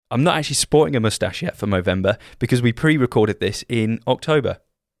I'm not actually sporting a moustache yet for Movember because we pre-recorded this in October.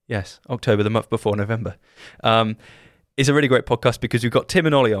 Yes, October, the month before November. It's a really great podcast because we've got Tim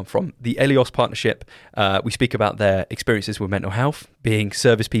and Ollie on from the Elios Partnership. We speak about their experiences with mental health, being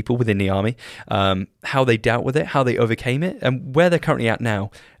service people within the army, how they dealt with it, how they overcame it, and where they're currently at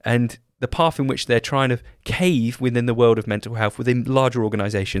now, and the path in which they're trying to cave within the world of mental health within larger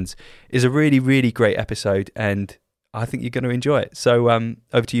organisations is a really, really great episode, and I think you're going to enjoy it. So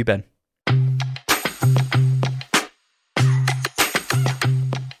over to you, Ben.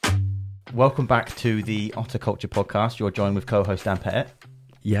 Welcome back to the Otter Culture Podcast. You're joined with co-host Dan Pettit.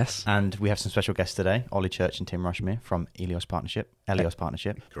 Yes. And we have some special guests today, Ollie Church and Tim Rushmere from Elios Partnership.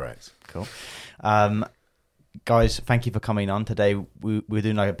 Correct. Cool. Guys, thank you for coming on. Today we're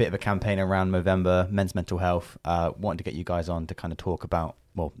doing like a bit of a campaign around Movember, men's mental health. Wanted to get you guys on to kind of talk about,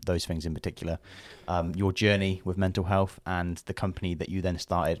 well, those things in particular. Your journey with mental health and the company that you then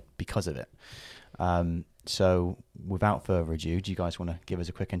started because of it. So without further ado, do you guys want to give us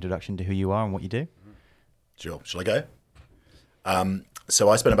a quick introduction to who you are and what you do? Sure. Shall I go? So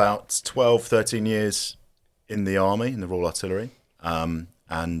I spent about 12, 13 years in the army, in the Royal Artillery, and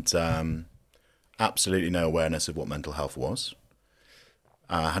absolutely no awareness of what mental health was.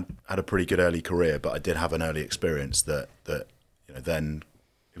 I had a pretty good early career, but I did have an early experience that then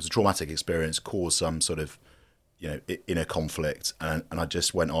it was a traumatic experience, caused some sort of inner conflict, and I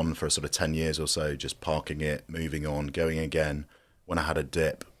just went on for sort of 10 years or so, just parking it, moving on, going again. When I had a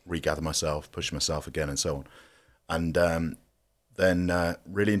dip, regather myself, push myself again, and so on. And then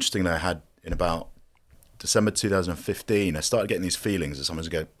really interestingly, I had in about December 2015, I started getting these feelings that something's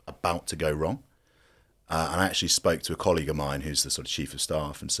about to go wrong. And I actually spoke to a colleague of mine who's the sort of chief of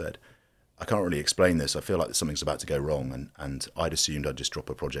staff and said, I can't really explain this. I feel like something's about to go wrong. And I'd assumed I'd just drop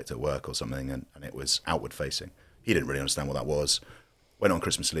a project at work or something, and it was outward facing. He didn't really understand what that was. Went on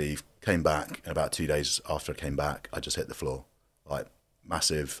Christmas leave, came back, and about 2 days after I came back, I just hit the floor. Like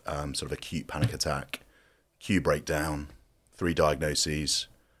massive sort of acute panic attack, Q breakdown, 3 diagnoses,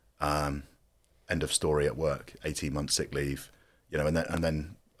 end of story at work, 18 months sick leave, and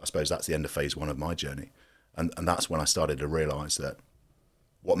then I suppose that's the end of phase 1 of my journey. And that's when I started to realise that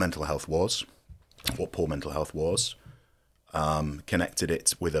what mental health was, what poor mental health was, connected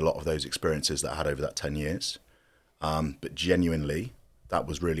it with a lot of those experiences that I had over that 10 years. But genuinely, that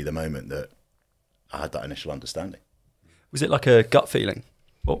was really the moment that I had that initial understanding. Was it like a gut feeling?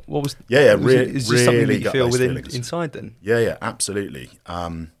 What was? Is this something that really you feel within feelings. Inside then? Yeah, absolutely.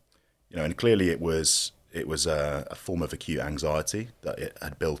 And clearly it was a form of acute anxiety that it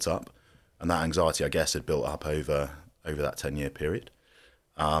had built up, and that anxiety, I guess, had built up over that 10-year period.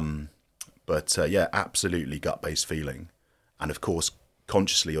 But absolutely gut-based feeling, and of course,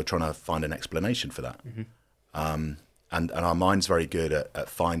 consciously you're trying to find an explanation for that. Mm-hmm. And our mind's very good at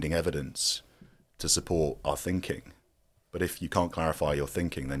finding evidence to support our thinking. But if you can't clarify your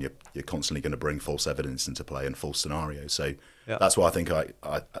thinking, then you're constantly going to bring false evidence into play and false scenarios. So that's why I think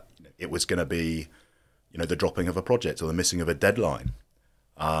it was going to be, the dropping of a project or the missing of a deadline.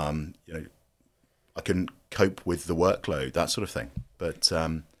 I couldn't cope with the workload, that sort of thing. But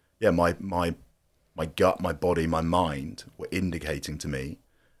my gut, my body, my mind were indicating to me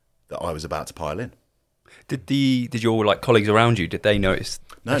that I was about to pile in. Did your colleagues around you, did they notice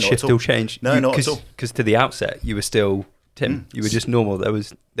a shift or change? No, not at all. Because to the outset, you were still Tim. You were just normal.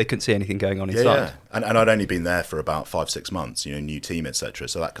 They couldn't see anything going on inside. Yeah. And I'd only been there for about 5-6 months. New team, etc.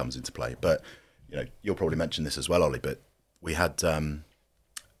 So that comes into play. But you'll probably mention this as well, Ollie. But we had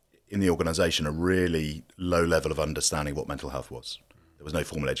in the organisation a really low level of understanding what mental health was. There was no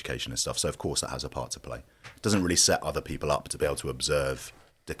formal education and stuff. So of course that has a part to play. It doesn't really set other people up to be able to observe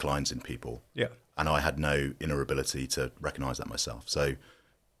declines in people. Yeah. And I had no inner ability to recognise that myself. So,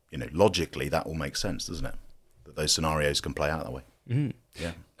 logically that all makes sense, doesn't it? That those scenarios can play out that way. Mm.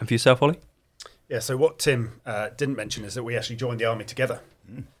 Yeah. And for yourself, Ollie? Yeah, so what Tim didn't mention is that we actually joined the army together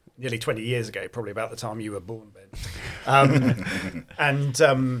nearly 20 years ago, probably about the time you were born, Ben.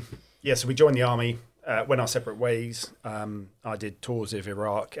 So we joined the army, went our separate ways. I did tours of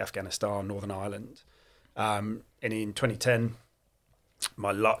Iraq, Afghanistan, Northern Ireland. And in 2010,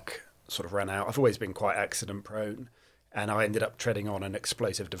 my luck sort of ran out. I've always been quite accident prone, and I ended up treading on an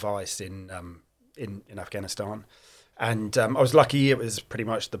explosive device in Afghanistan. And I was lucky. It was pretty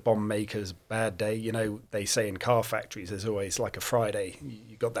much the bomb maker's bad day. They say in car factories there's always like a Friday.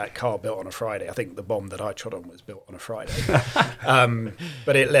 You got that car built on a Friday. I think the bomb that I trod on was built on a Friday.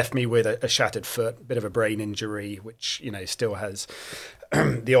 But it left me with a shattered foot, a bit of a brain injury, which still has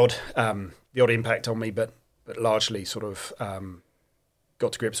the odd impact on me, but largely sort of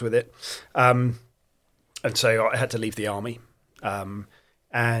got to grips with it. And so I had to leave the army.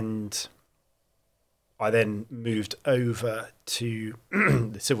 And I then moved over to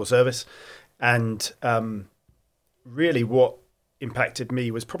the civil service, and really what impacted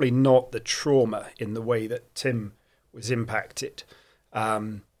me was probably not the trauma in the way that Tim was impacted,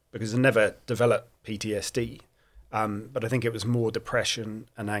 because I never developed PTSD, but I think it was more depression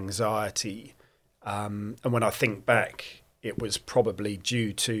and anxiety. And when I think back, it was probably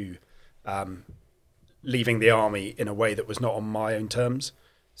due to leaving the army in a way that was not on my own terms.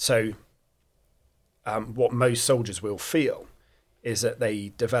 So what most soldiers will feel is that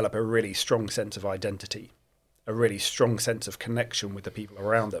they develop a really strong sense of identity, a really strong sense of connection with the people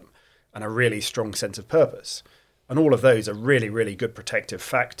around them, and a really strong sense of purpose. And all of those are really, really good protective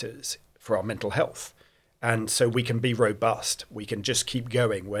factors for our mental health. And so we can be robust. We can just keep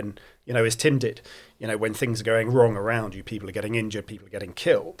going when, as Tim did, when things are going wrong around you, people are getting injured, people are getting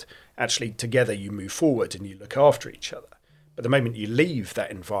killed. Actually, together you move forward and you look after each other. But the moment you leave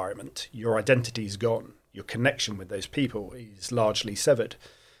that environment, your identity is gone. Your connection with those people is largely severed.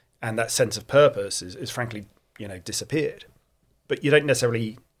 And that sense of purpose is frankly, disappeared. But you don't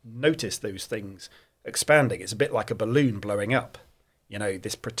necessarily notice those things expanding. It's a bit like a balloon blowing up.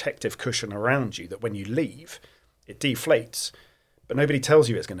 This protective cushion around you that when you leave, it deflates. But nobody tells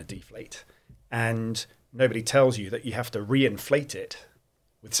you it's going to deflate. And nobody tells you that you have to reinflate it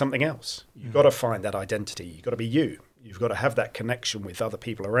with something else. You've got to find that identity. You've got to be you. You've got to have that connection with other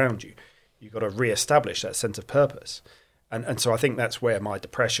people around you. You've got to reestablish that sense of purpose. And so I think that's where my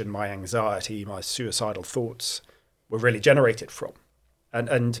depression, my anxiety, my suicidal thoughts were really generated from.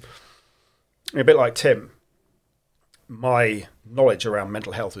 And a bit like Tim, my knowledge around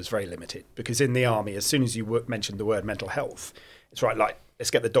mental health was very limited, because in the army, as soon as you mentioned the word mental health, it's right, like,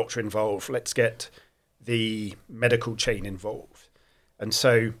 let's get the doctor involved, let's get the medical chain involved. And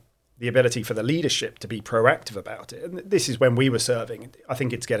so the ability for the leadership to be proactive about it, and this is when we were serving. I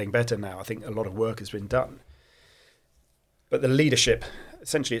think it's getting better now. I think a lot of work has been done. But the leadership,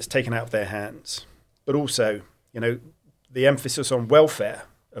 essentially, it's taken out of their hands. But also, the emphasis on welfare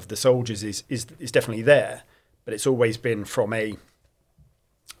of the soldiers is definitely there, but it's always been from a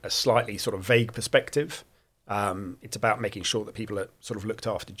slightly sort of vague perspective. It's about making sure that people are sort of looked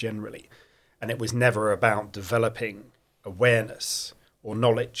after generally. And it was never about developing awareness or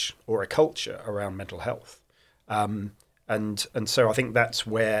knowledge or a culture around mental health. And so I think that's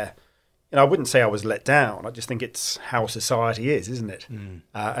where, I wouldn't say I was let down. I just think it's how society is, isn't it?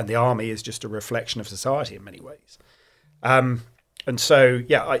 And the army is just a reflection of society in many ways. And so,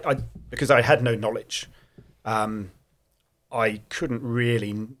 I because I had no knowledge, I couldn't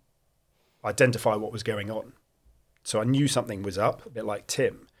really identify what was going on. So I knew something was up, a bit like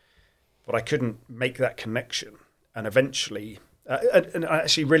Tim, but I couldn't make that connection. And eventually, and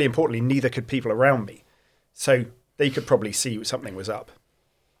actually really importantly, neither could people around me. So they could probably see something was up.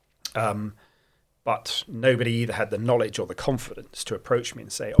 But nobody either had the knowledge or the confidence to approach me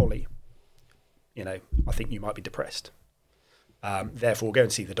and say, Ollie, I think you might be depressed. Therefore, go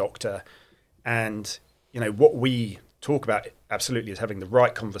and see the doctor. And, what we talk about absolutely is having the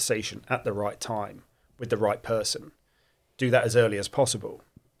right conversation at the right time with the right person. Do that as early as possible.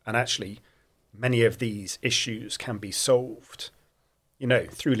 And actually, many of these issues can be solved,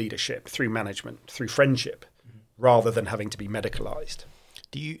 through leadership, through management, through friendship, rather than having to be medicalized.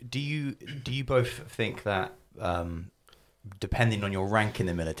 Do you both think that depending on your rank in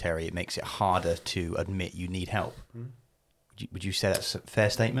the military, it makes it harder to admit you need help? Would you say that's a fair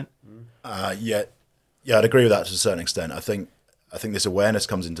statement? Yeah, I'd agree with that to a certain extent. I think this awareness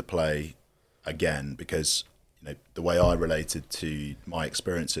comes into play again because the way I related to my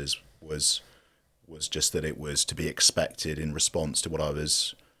experiences was just that it was to be expected in response to what I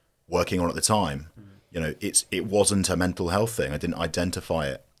was working on at the time. It wasn't a mental health thing. I didn't identify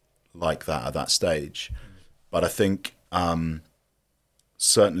it like that at that stage. But I think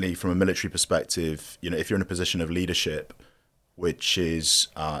certainly from a military perspective, if you're in a position of leadership, which is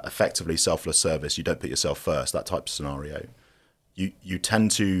effectively selfless service, you don't put yourself first, that type of scenario, you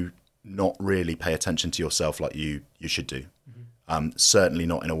tend to not really pay attention to yourself like you should do. Certainly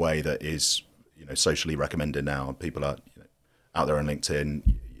not in a way that is socially recommended now. People are out there on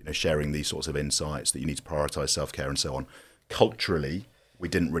LinkedIn sharing these sorts of insights that you need to prioritize self-care and so on. Culturally, we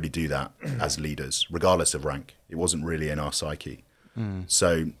didn't really do that as leaders, regardless of rank. It wasn't really in our psyche.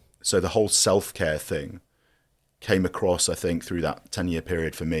 So the whole self-care thing came across, I think, through that 10-year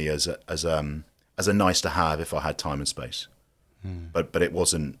period for me as a nice to have if I had time and space. But it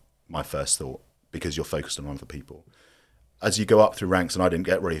wasn't my first thought because you're focused on other people. As you go up through ranks, and I didn't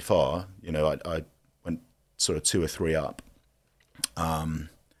get very far, I went sort of 2 or 3 up.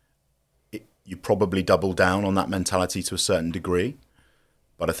 You probably double down on that mentality to a certain degree,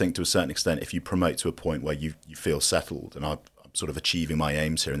 But I think to a certain extent, if you promote to a point where you feel settled, and I'm sort of achieving my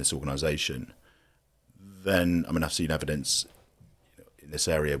aims here in this organisation, then, I mean, I've seen evidence in this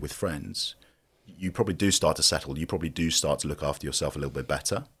area with friends, you probably do start to settle. You probably do start to look after yourself a little bit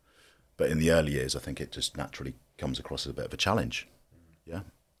better. But in the early years, I think it just naturally comes across as a bit of a challenge. Yeah.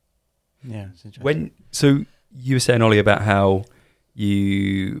 Yeah, it's interesting. So you were saying, Ollie, about how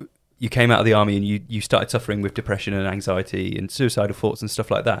you came out of the army and you started suffering with depression and anxiety and suicidal thoughts and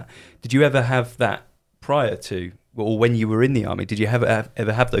stuff like that. Did you ever have that prior to, or when you were in the army? Did you ever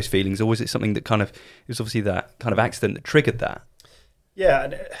have those feelings, or was it something that kind of, it was obviously that kind of accident that triggered that?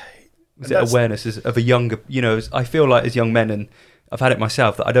 Yeah. Was it awareness of a younger, I feel like as young men, and I've had it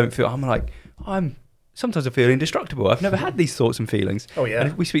myself, that I don't feel, sometimes I feel indestructible. I've never had these thoughts and feelings. Oh, yeah. And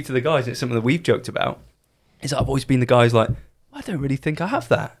if we speak to the guys, it's something that we've joked about, is that I've always been the guys like, I don't really think I have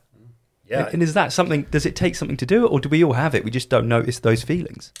that. Yeah. And is that something, does it take something to do it, or do we all have it? We just don't notice those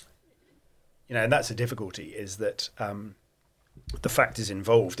feelings. And that's the difficulty, is that the factors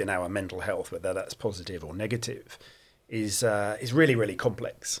involved in our mental health, whether that's positive or negative, is really, really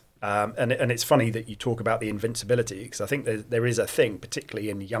complex. And it's funny that you talk about the invincibility, because I think there is a thing, particularly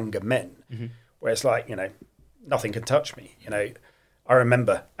in younger men, where it's like, nothing can touch me. I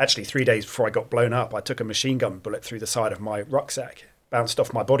remember actually 3 days before I got blown up, I took a machine gun bullet through the side of my rucksack, bounced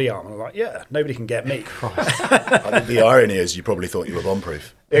off my body arm, and I'm like, yeah, nobody can get me. I think the irony is you probably thought you were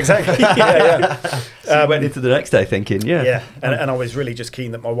bomb-proof. Exactly. Yeah. So you went into the next day thinking, yeah. Yeah, and I was really just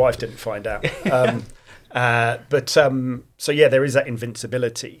keen that my wife didn't find out. So yeah, there is that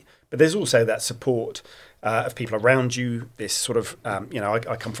invincibility, but there's also that support of people around you. This sort of,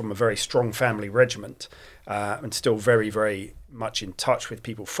 I come from a very strong family regiment, and still very, very much in touch with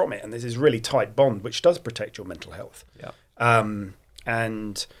people from it. And there's this really tight bond, which does protect your mental health. Yeah.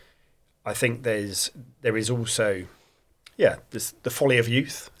 And I think there is also, the folly of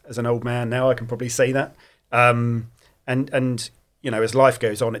youth. As an old man now, I can probably say that. And as life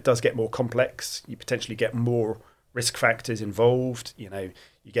goes on, it does get more complex. You potentially get more risk factors involved. You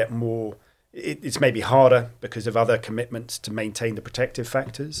get more. It's maybe harder because of other commitments to maintain the protective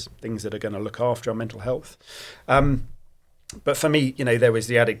factors, things that are going to look after our mental health. But for me, there was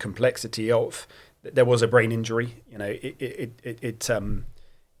the added complexity of there was a brain injury. It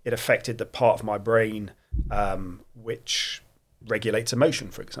affected the part of my brain which regulates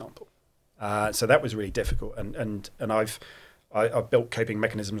emotion, for example. So that was really difficult, and I've built coping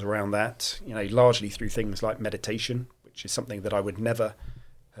mechanisms around that. Largely through things like meditation, which is something that I would never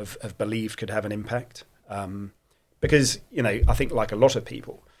have believed could have an impact. Because I think, like a lot of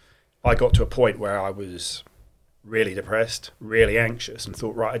people, I got to a point where I was really depressed, really anxious, and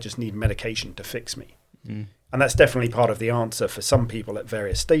thought, right, I just need medication to fix me. And that's definitely part of the answer for some people at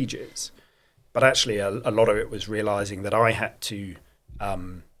various stages. But actually, a lot of it was realizing that I had to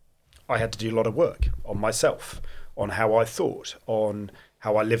do a lot of work on myself, on how I thought, on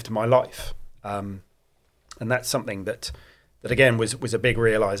how I lived my life. And that's something that again was a big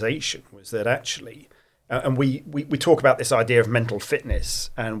realization, was that actually, and we talk about this idea of mental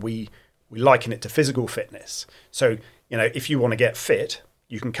fitness, and we liken it to physical fitness. So, if you want to get fit,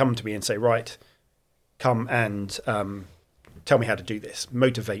 you can come to me and say, right, come and tell me how to do this,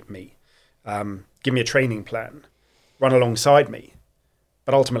 motivate me, give me a training plan, run alongside me.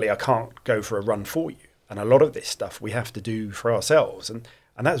 But ultimately, I can't go for a run for you. And a lot of this stuff we have to do for ourselves. And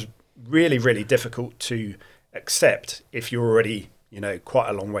that's really, really difficult to accept if you're already, quite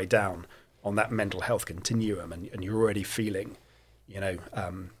a long way down on that mental health continuum, and you're already feeling,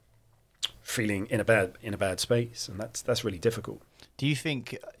 feeling in a bad space. And that's really difficult. Do you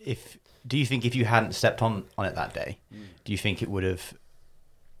think if you hadn't stepped on it that day, do you think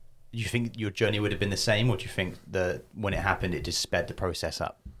you think your journey would have been the same, or do you think that when it happened, it just sped the process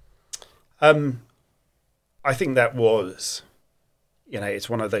up? I think that was, it's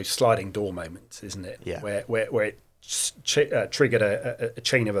one of those sliding door moments, isn't it? Yeah. Where it triggered a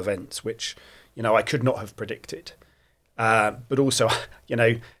chain of events which, I could not have predicted. But also,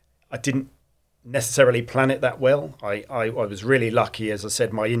 I didn't necessarily plan it that well. I was really lucky. As I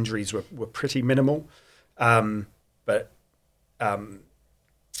said, my injuries were pretty minimal. But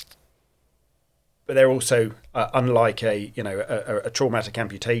they're also, unlike a traumatic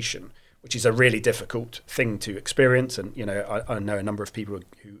amputation, which is a really difficult thing to experience. And, I know a number of people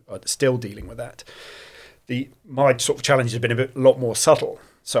who are still dealing with that. My sort of challenge has been a lot more subtle.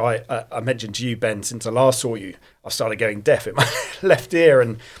 So I mentioned to you, Ben, since I last saw you, I've started going deaf in my left ear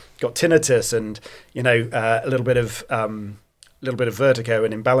and got tinnitus and, a little bit of vertigo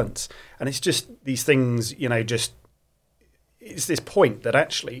and imbalance. And it's just these things, it's this point that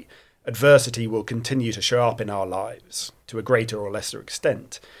actually adversity will continue to show up in our lives to a greater or lesser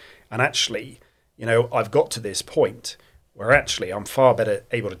extent. And actually, I've got to this point where actually I'm far better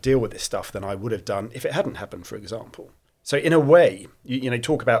able to deal with this stuff than I would have done if it hadn't happened, for example. So in a way, you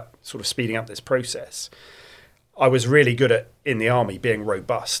talk about sort of speeding up this process. I was really good at, in the army, being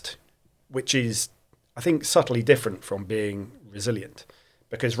robust, which is, I think, subtly different from being resilient.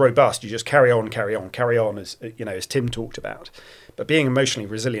 Because robust, you just carry on, as Tim talked about. But being emotionally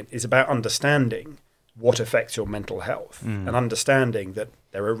resilient is about understanding what affects your mental health and understanding that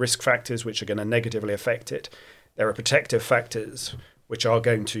there are risk factors which are going to negatively affect it. There are protective factors which are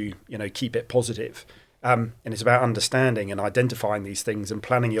going to, keep it positive. And it's about understanding and identifying these things and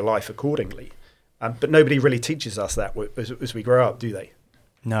planning your life accordingly. But nobody really teaches us that as we grow up, do they?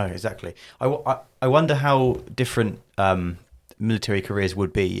 No, exactly. I wonder how different military careers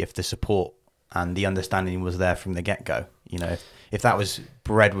would be if the support and the understanding was there from the get-go. If that was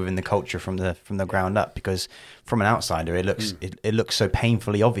bred within the culture from the ground up, because from an outsider it looks so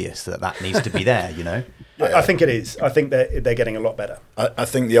painfully obvious that needs to be there. Yeah. I think it is. I think they're getting a lot better. I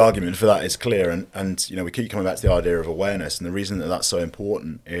think the argument for that is clear, and we keep coming back to the idea of awareness, and the reason that that's so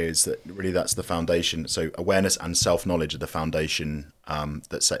important is that really that's the foundation. So awareness and self-knowledge are the foundation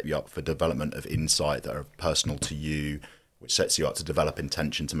that set you up for development of insight that are personal to you, which sets you up to develop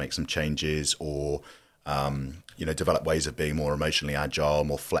intention to make some changes, or develop ways of being more emotionally agile,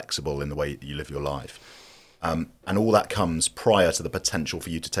 more flexible in the way that you live your life. And all that comes prior to the potential for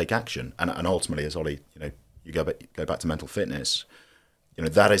you to take action. And ultimately, as Ollie, you go back to mental fitness,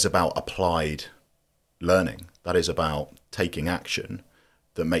 that is about applied learning. That is about taking action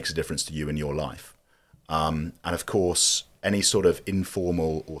that makes a difference to you in your life. And of course, any sort of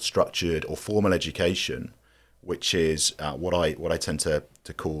informal or structured or formal education, which is what I tend to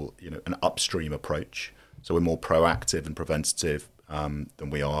call an upstream approach. So we're more proactive and preventative than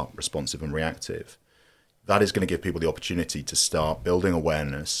we are responsive and reactive. That is going to give people the opportunity to start building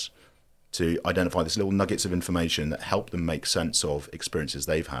awareness, to identify these little nuggets of information that help them make sense of experiences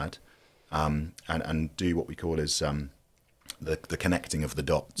they've had, and do what we call as the connecting of the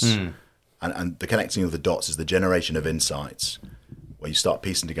dots. And the connecting of the dots is the generation of insights where you start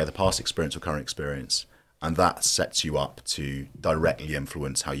piecing together past experience or current experience, and that sets you up to directly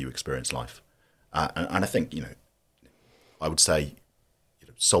influence how you experience life. And I think, I would say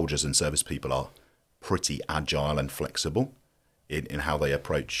soldiers and service people are pretty agile and flexible in how they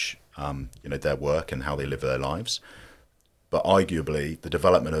approach their work and how they live their lives. But arguably, the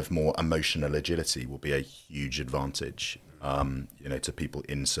development of more emotional agility will be a huge advantage, to people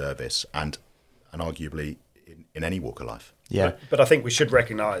in service and arguably in any walk of life. Yeah. But I think we should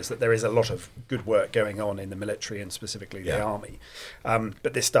recognise that there is a lot of good work going on in the military and specifically the army.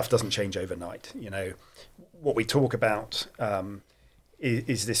 But this stuff doesn't change overnight. What we talk about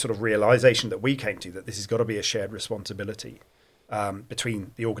is this sort of realisation that we came to, that this has got to be a shared responsibility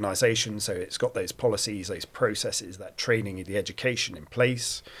between the organisation. So it's got those policies, those processes, that training, the education in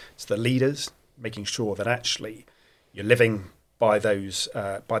place. It's the leaders making sure that actually you're living by those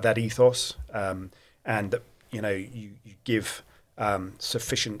by that ethos, and that you give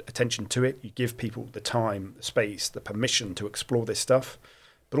sufficient attention to it. You give people the time, the space, the permission to explore this stuff,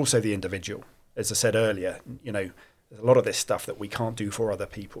 but also the individual. As I said earlier, there's a lot of this stuff that we can't do for other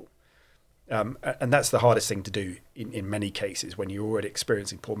people. And that's the hardest thing to do in many cases when you're already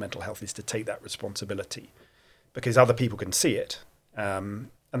experiencing poor mental health, is to take that responsibility, because other people can see it. And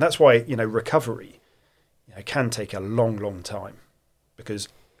that's why, recovery can take a long, long time, because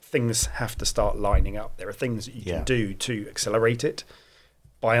things have to start lining up. There are things that you can do to accelerate it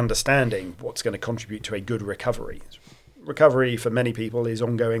by understanding what's going to contribute to a good recovery. Recovery for many people is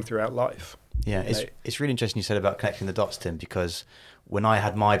ongoing throughout life. Yeah, it's really interesting you said about connecting the dots, Tim, because when I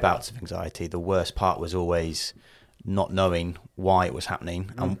had my bouts of anxiety, the worst part was always not knowing why it was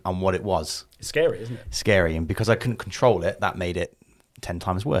happening and what it was. It's scary, isn't it? Scary, and because I couldn't control it, that made it 10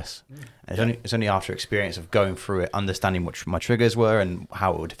 times worse. And it's only after experience of going through it, understanding what my triggers were and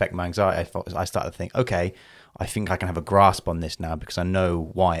how it would affect my anxiety, I started to think, okay, I think I can have a grasp on this now because I know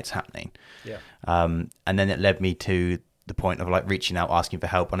why it's happening. Yeah. And then it led me to the point of like reaching out, asking for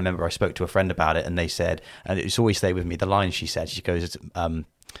help. And I remember I spoke to a friend about it, and they said, and it's always stayed with me, the line she said, she goes,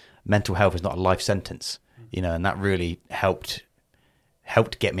 mental health is not a life sentence, and that really helped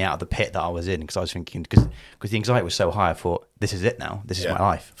get me out of the pit that I was in, because I was thinking, because the anxiety was so high, I thought, this is it now, this is my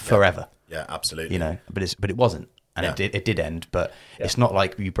life forever. Yeah, absolutely. But it wasn't, and it did end. But it's not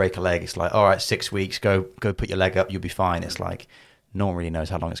like you break a leg, it's like, all right, 6 weeks, go put your leg up, you'll be fine. It's like, no one really knows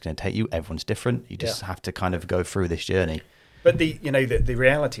how long it's going to take you. Everyone's different. You just have to kind of go through this journey. But the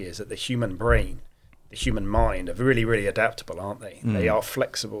reality is that the human brain the human mind are really, really adaptable, aren't they? They are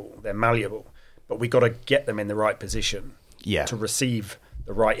flexible, they're malleable, but we've got to get them in the right position to receive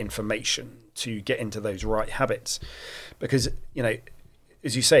the right information, to get into those right habits. Because, you know,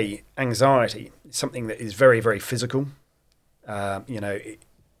 as you say, anxiety is something that is very, very physical. You know,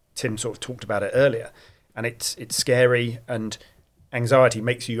 Tim sort of talked about it earlier, and it's scary, and anxiety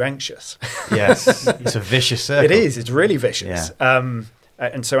makes you anxious. Yes, it's a vicious circle. It is. It's really vicious. Yeah.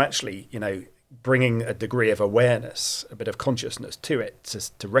 And so actually, you know, bringing a degree of awareness, a bit of consciousness to it,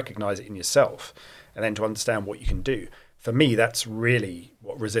 to recognize it in yourself, and then to understand what you can do. For me, that's really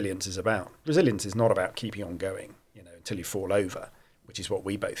what resilience is about. Resilience is not about keeping on going, you know, until you fall over, which is what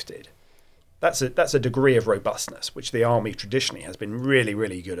we both did. That's a degree of robustness, which the army traditionally has been really,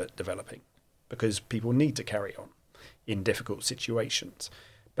 really good at developing, because people need to carry on in difficult situations.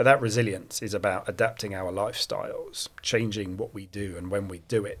 But that resilience is about adapting our lifestyles, changing what we do and when we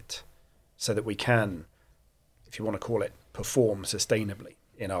do it, so that we can, if you want to call it, perform sustainably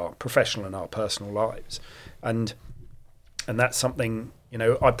in our professional and our personal lives. And that's something, you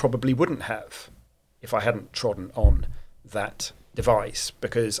know, I probably wouldn't have if I hadn't trodden on that device,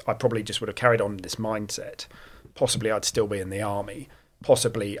 because I probably just would have carried on this mindset. Possibly I'd still be in the army.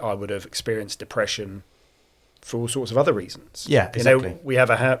 Possibly I would have experienced depression for all sorts of other reasons. Yeah, exactly. You know, we have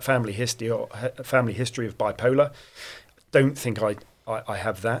a family history of bipolar. Don't think I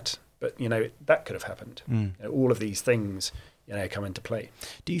have that, but, you know, that could have happened. You know, all of these things, you know, come into play.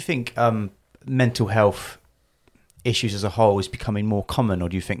 Do you think mental health issues as a whole is becoming more common, or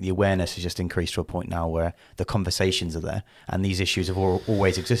do you think the awareness has just increased to a point now where the conversations are there and these issues have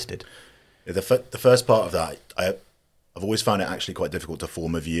always existed? Yeah, the first part of that, I've always found it actually quite difficult to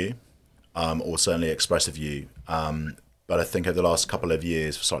form a view, or certainly express a view. But I think over the last couple of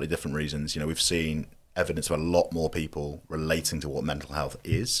years, for slightly different reasons, you know, we've seen evidence of a lot more people relating to what mental health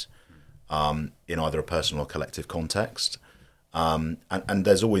is, in either a personal or collective context. And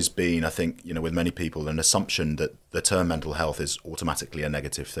there's always been, I think, you know, with many people, an assumption that the term mental health is automatically a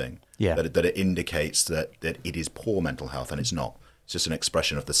negative thing. Yeah. That it indicates that it is poor mental health, and it's not. It's just an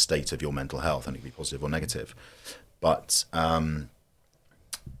expression of the state of your mental health, and it can be positive or negative. But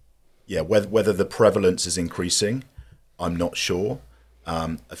whether the prevalence is increasing, I'm not sure.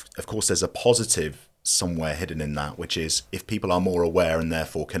 Of course, there's a positive somewhere hidden in that, which is if people are more aware and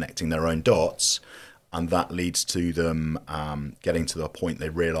therefore connecting their own dots, and that leads to them getting to the point they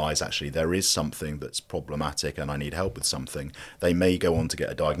realise actually there is something that's problematic and I need help with something, they may go on to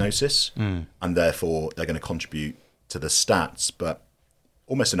get a diagnosis, and therefore they're going to contribute to the stats, but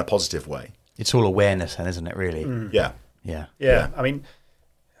almost in a positive way. It's all awareness then, isn't it, really? Yeah. I mean,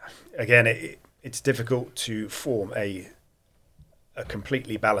 again, it's difficult to form a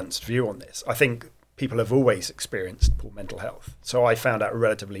completely balanced view on this. I think people have always experienced poor mental health. So I found out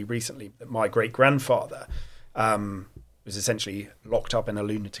relatively recently that my great-grandfather was essentially locked up in a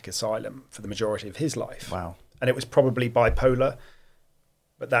lunatic asylum for the majority of his life. Wow. And it was probably bipolar,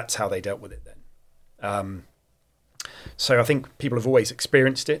 but that's how they dealt with it then. So I think people have always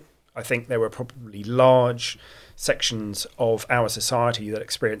experienced it. I think there were probably large sections of our society that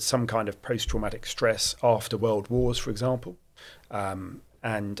experienced some kind of post-traumatic stress after world wars, for example. And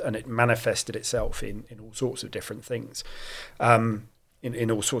it manifested itself in all sorts of different things,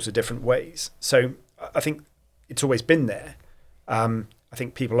 in all sorts of different ways. So I think it's always been there. I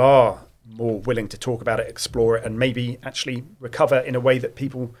think people are more willing to talk about it, explore it, and maybe actually recover in a way that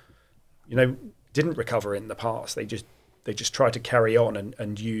people, you know, didn't recover in the past. They just try to carry on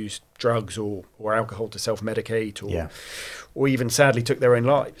and use drugs or alcohol to self-medicate, or even sadly took their own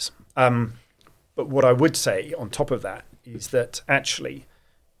lives. But what I would say on top of that is that actually,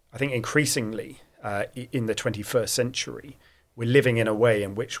 I think increasingly in the 21st century, we're living in a way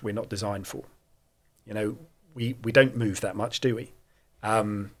in which we're not designed for. You know, we don't move that much, do we?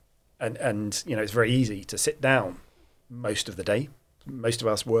 And you know, it's very easy to sit down most of the day. Most of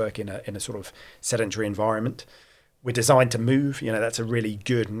us work in a sort of sedentary environment. We're designed to move. You know, that's a really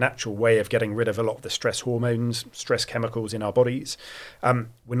good natural way of getting rid of a lot of the stress hormones, stress chemicals in our bodies. We're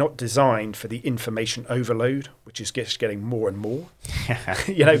not designed for the information overload, which is just getting more and more.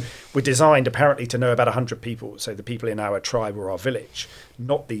 You know, we're designed apparently to know about 100 people, so the people in our tribe or our village,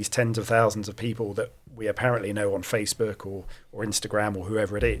 not these tens of thousands of people that we apparently know on Facebook or Instagram or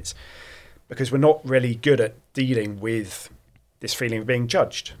whoever it is, because we're not really good at dealing with this feeling of being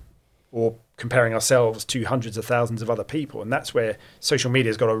judged or comparing ourselves to hundreds of thousands of other people. And that's where social media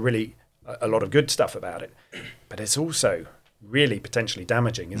has got a lot of good stuff about it. But it's also really potentially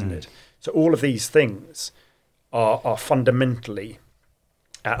damaging, isn't it? So all of these things are fundamentally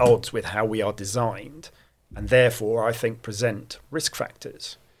at odds with how we are designed, and therefore I think present risk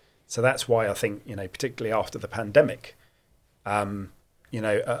factors. So that's why I think, particularly after the pandemic, a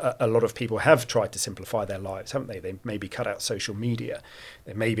lot of people have tried to simplify their lives, haven't they? They maybe cut out social media.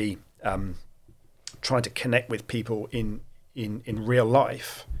 They maybe trying to connect with people in real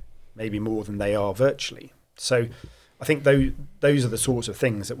life, maybe more than they are virtually. So I think those are the sorts of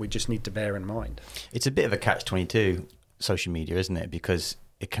things that we just need to bear in mind. It's a bit of a catch-22, social media, isn't it? Because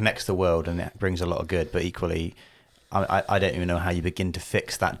it connects the world and it brings a lot of good, but equally, I don't even know how you begin to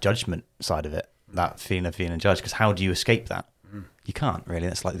fix that judgment side of it, that feeling of feeling judged, because how do you escape that? You can't really.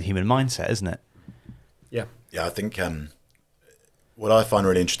 That's like the human mindset, isn't it? Yeah. Yeah, I think what I find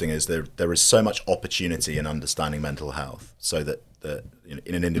really interesting is there is so much opportunity in understanding mental health, so that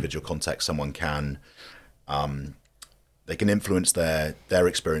in an individual context, someone can they can influence their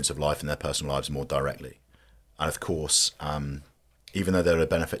experience of life and their personal lives more directly. And of course, even though there are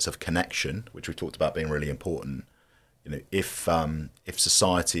benefits of connection, which we've talked about being really important, if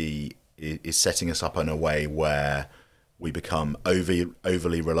society is setting us up in a way where we become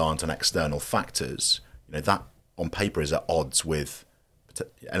overly reliant on external factors, that on paper is at odds with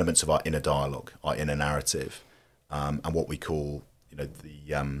elements of our inner dialogue, our inner narrative, and what we call,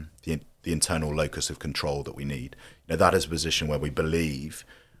 the internal locus of control that we need. That is a position where we believe,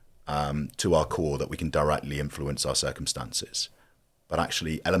 to our core, that we can directly influence our circumstances. But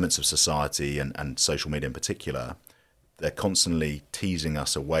actually, elements of society and social media in particular, they're constantly teasing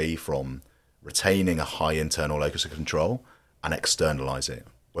us away from retaining a high internal locus of control and externalizing it,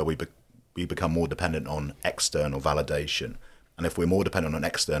 where we become more dependent on external validation. And if we're more dependent on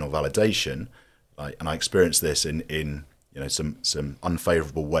external validation, and I experienced this in some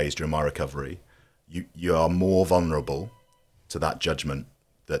unfavorable ways during my recovery, you are more vulnerable to that judgment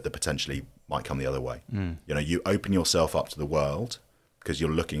that potentially might come the other way. You open yourself up to the world because you're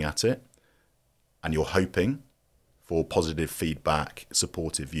looking at it and you're hoping for positive feedback,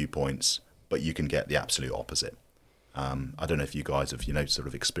 supportive viewpoints, but you can get the absolute opposite. I don't know if you guys have, sort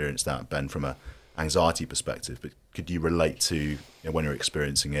of experienced that, Ben, from a anxiety perspective, but could you relate to when you're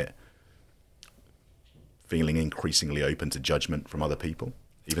experiencing it, feeling increasingly open to judgment from other people,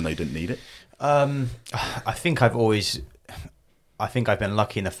 even though you didn't need it? I think I've been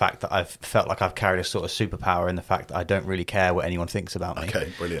lucky in the fact that I've felt like I've carried a sort of superpower in the fact that I don't really care what anyone thinks about me.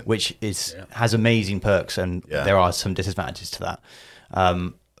 Okay, brilliant. Which has amazing perks, and there are some disadvantages to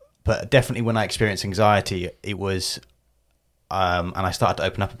that. But definitely when I experienced anxiety, it was, and I started to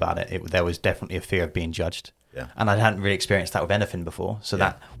open up about it, there was definitely a fear of being judged. Yeah. And I hadn't really experienced that with anything before,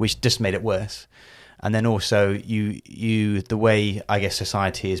 which just made it worse. And then also the way I guess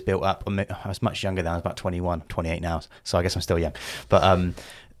society is built up, I was much younger then, I was about 21, 28 now, so I guess I'm still young. But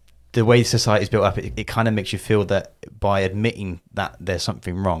the way society is built up, it kind of makes you feel that by admitting that there's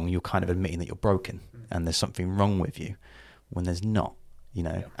something wrong, you're kind of admitting that you're broken and there's something wrong with you when there's not,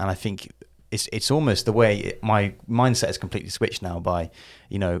 And I think it's almost the way my mindset is completely switched now by,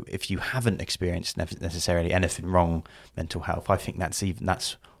 if you haven't experienced necessarily anything wrong mental health, I think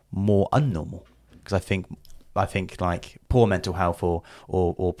that's more unnormal. Because I think like poor mental health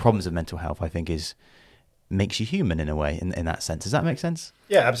or problems of mental health, I think makes you human in a way in that sense. Does that make sense?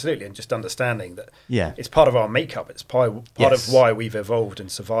 Yeah, absolutely. And just understanding that it's part of our makeup. It's part of why we've evolved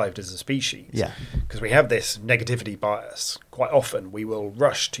and survived as a species. Yeah. Because we have this negativity bias. Quite often we will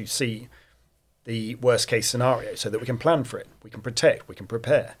rush to see the worst case scenario so that we can plan for it. We can protect, we can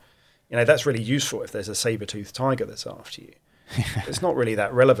prepare. That's really useful if there's a saber-toothed tiger that's after you. It's not really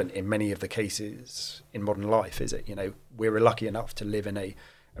that relevant in many of the cases in modern life, is it? We're lucky enough to live in a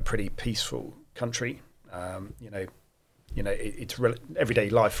pretty peaceful country. It's everyday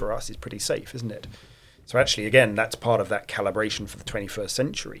life for us is pretty safe, isn't it? So actually, again, that's part of that calibration for the 21st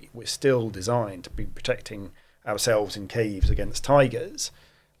century. We're still designed to be protecting ourselves in caves against tigers,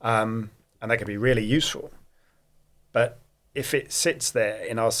 and that can be really useful. But if it sits there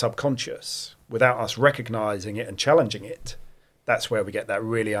in our subconscious without us recognizing it and challenging it, that's where we get that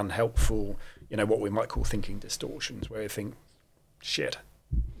really unhelpful, what we might call thinking distortions, where we think, shit,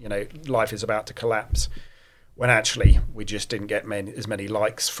 life is about to collapse, when actually we just didn't get as many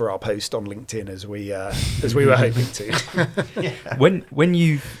likes for our post on LinkedIn as we were hoping to. When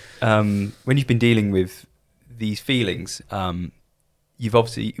you've been dealing with these feelings, you've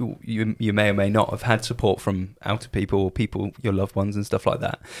obviously you may or may not have had support from outer people or people, your loved ones and stuff like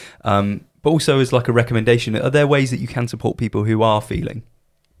that. But also as like a recommendation, are there ways that you can support people who are feeling,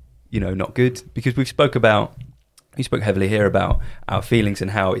 not good? Because we spoke heavily here about our feelings and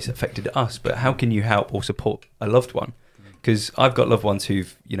how it's affected us, but how can you help or support a loved one? Because I've got loved ones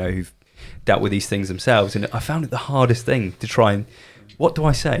who've dealt with these things themselves, and I found it the hardest thing to try and, what do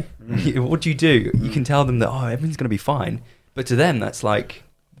I say? What do? You can tell them that, everything's going to be fine. But to them, that's like,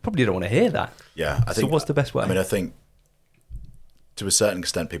 probably don't want to hear that. Yeah, I think. So what's the best way? I mean, I think to a certain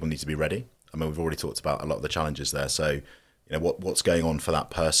extent, people need to be ready. I mean, we've already talked about a lot of the challenges there. So, you know, what's going on for that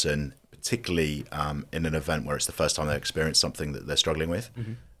person, particularly in an event where it's the first time they experience something that they're struggling with.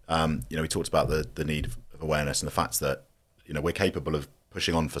 You know, we talked about the need of awareness and the fact that, you know, we're capable of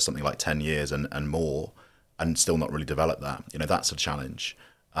pushing on for something like 10 years and more and still not really develop that. You know, that's a challenge.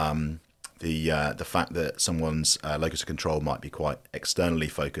 The fact that someone's locus of control might be quite externally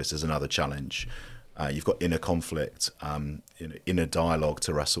focused is another challenge. You've got inner conflict, inner dialogue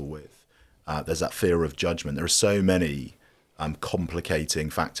to wrestle with. There's that fear of judgment. There are so many complicating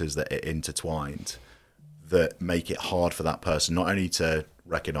factors that are intertwined that make it hard for that person not only to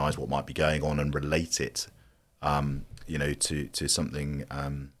recognise what might be going on and relate it, to something,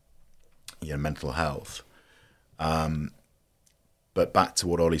 mental health. But back to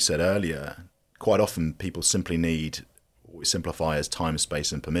what Ollie said earlier, quite often people simply need what we simplify as time,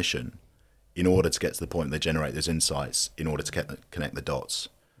 space, and permission in order to get to the point they generate those insights, in order to connect the dots.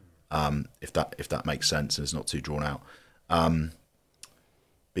 If that makes sense and is not too drawn out.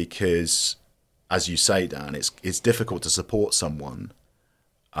 Because, as you say, Dan, it's difficult to support someone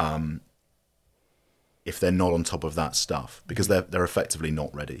if they're not on top of that stuff, because they're effectively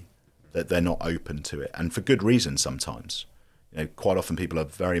not ready. They're not open to it, and for good reason sometimes. You know, quite often people are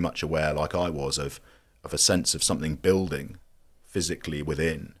very much aware, like I was, of a sense of something building physically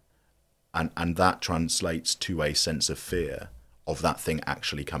within, and that translates to a sense of fear of that thing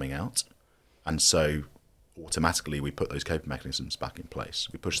actually coming out. And so automatically we put those coping mechanisms back in place.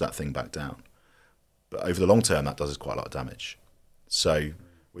 We push that thing back down. But over the long term, that does us quite a lot of damage. So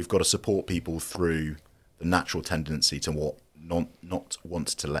we've got to support people through the natural tendency to not want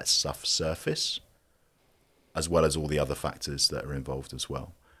to let stuff surface, as well as all the other factors that are involved as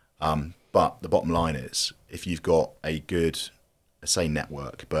well. But the bottom line is, if you've got a good, I say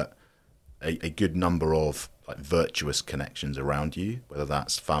network, but a good number of like virtuous connections around you, whether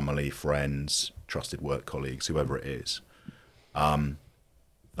that's family, friends, trusted work colleagues, whoever it is,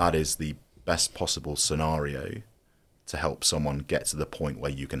 that is the best possible scenario to help someone get to the point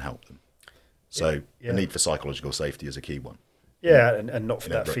where you can help them. So the need for psychological safety is a key one. Yeah, and not for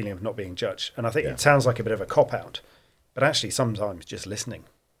that feeling of not being judged. And I think it sounds like a bit of a cop-out, but actually sometimes just listening.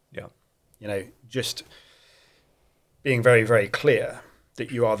 Yeah. You know, just being very, very clear that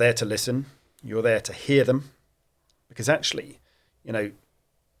you are there to listen, you're there to hear them. Because actually, you know,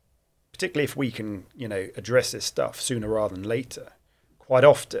 particularly if we can, you know, address this stuff sooner rather than later, quite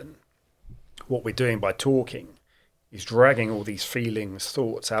often what we're doing by talking is dragging all these feelings,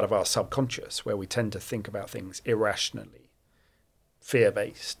 thoughts out of our subconscious, where we tend to think about things irrationally,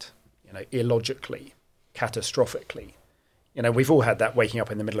 fear-based, you know, illogically, catastrophically. You know, we've all had that waking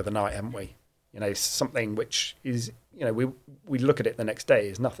up in the middle of the night, haven't we? You know, something which is, you know, we look at it the next day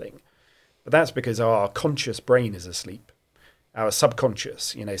as nothing. But that's because our conscious brain is asleep. Our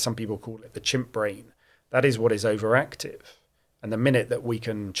subconscious, you know, some people call it the chimp brain, that is what is overactive. And the minute that we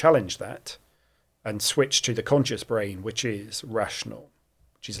can challenge that and switch to the conscious brain, which is rational,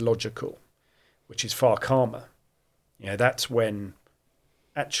 which is logical, which is far calmer, you know, that's when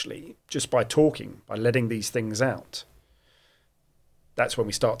actually, just by talking, by letting these things out, that's when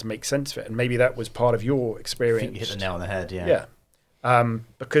we start to make sense of it. And maybe that was part of your experience. I think you hit the nail on the head, yeah. Yeah.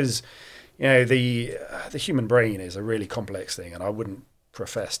 Because, you know, the human brain is a really complex thing, and I wouldn't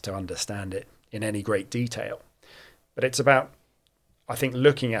profess to understand it in any great detail. But it's about, I think,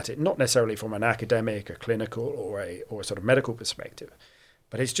 looking at it not necessarily from an academic, a clinical, or a sort of medical perspective,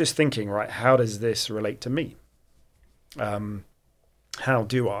 but it's just thinking, right, how does this relate to me? How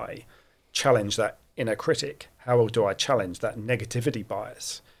do I challenge that inner critic? How do I challenge that negativity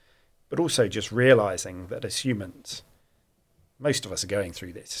bias? But also just realizing that as humans, most of us are going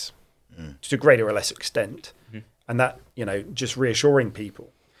through this to a greater or less extent. And that, you know, just reassuring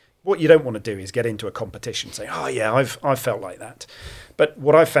people. What you don't want to do is get into a competition, say, oh yeah, I've felt like that. But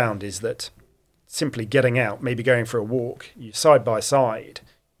what I've found is that simply getting out, maybe going for a walk, you side by side,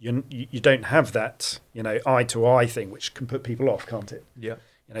 you don't have that, you know, eye to eye thing, which can put people off, can't it? Yeah.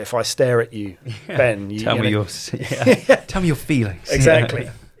 You know, if I stare at you, Ben, tell me your feelings. Exactly.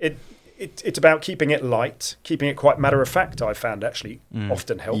 It's about keeping it light, keeping it quite matter of fact. I've found actually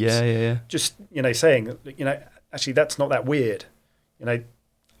often helps. Yeah. Just, you know, saying, you know, actually that's not that weird. You know,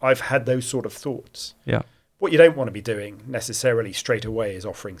 I've had those sort of thoughts. Yeah. What you don't want to be doing necessarily straight away is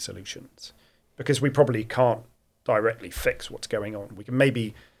offering solutions, because we probably can't directly fix what's going on. We can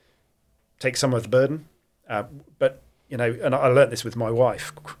maybe take some of the burden, but, you know, and I learnt this with my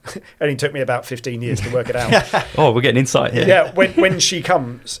wife. It only took me about 15 years to work it out. Oh, we're getting insight here. Yeah, when she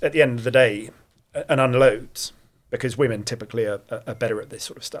comes at the end of the day and unloads, because women typically are better at this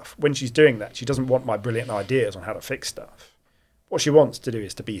sort of stuff. When she's doing that, she doesn't want my brilliant ideas on how to fix stuff. What she wants to do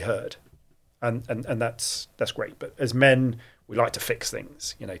is to be heard, and that's great. But as men, we like to fix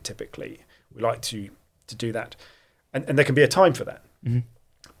things. Typically we like to do that, and there can be a time for that. Mm-hmm.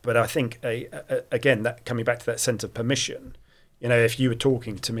 But I think again, that coming back to that sense of permission. If you were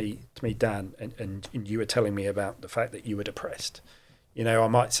talking to me, Dan, and you were telling me about the fact that you were depressed, I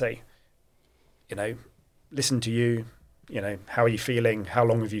might say, listen to you, how are you feeling? How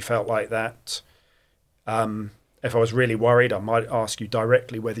long have you felt like that? If I was really worried, I might ask you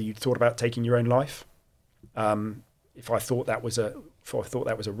directly whether you'd thought about taking your own life. If I thought that was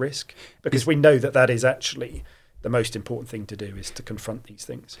a risk, because we know that is actually the most important thing to do, is to confront these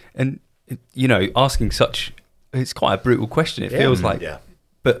things. And asking such, it's quite a brutal question. It feels like,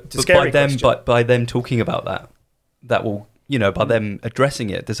 but by them talking about that will, by them addressing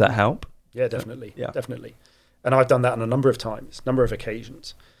it, does that help? Yeah, definitely. Yeah, definitely. And I've done that on a number of times, number of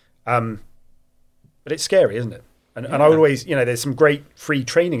occasions. But it's scary, isn't it? And I always, there's some great free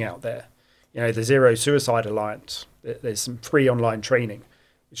training out there. The Zero Suicide Alliance. There's some free online training.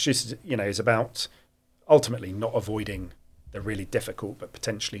 It's just, is about ultimately not avoiding the really difficult but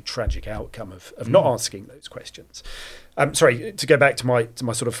potentially tragic outcome of not asking those questions. Sorry, to go back to my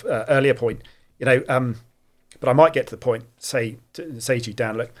sort of earlier point, but I might get to the point, say to you,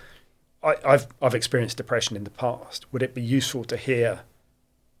 Dan, look, I've experienced depression in the past. Would it be useful to hear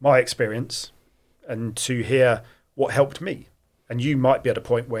my experience and to hear what helped me? And you might be at a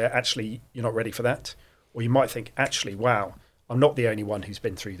point where actually you're not ready for that. Or you might think, actually, wow, I'm not the only one who's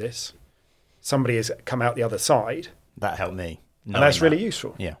been through this. Somebody has come out the other side. That helped me. And that's really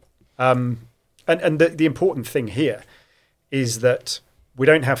useful. Yeah. And the important thing here is that we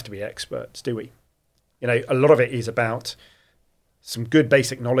don't have to be experts, do we? A lot of it is about some good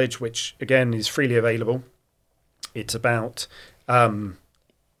basic knowledge, which, again, is freely available. It's about the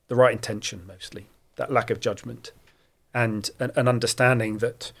right intention, mostly, that lack of judgment, and an understanding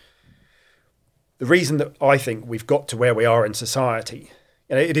that the reason that I think we've got to where we are in society,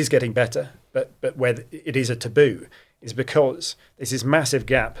 it is getting better, but where it is a taboo is because there's this massive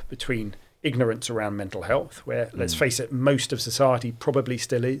gap between ignorance around mental health, where, let's face it, most of society probably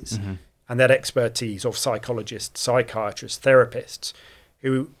still is, and that expertise of psychologists, psychiatrists, therapists,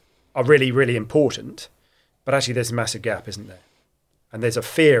 who are really, really important, but actually there's a massive gap, isn't there? And there's a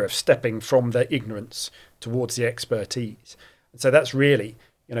fear of stepping from the ignorance towards the expertise. And so that's really,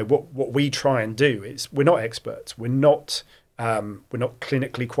 what we try and do is, we're not experts, we're not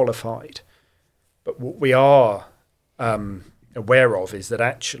clinically qualified, but what we are aware of is that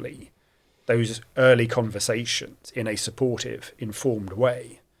actually those early conversations in a supportive, informed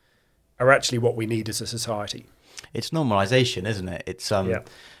way are actually what we need as a society. It's normalization, isn't it? It's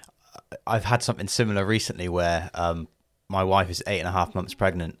I've had something similar recently where my wife is 8.5 months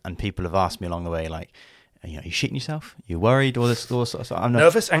pregnant, and people have asked me along the way, like, are you shitting yourself? Are you worried? All this sort of. I'm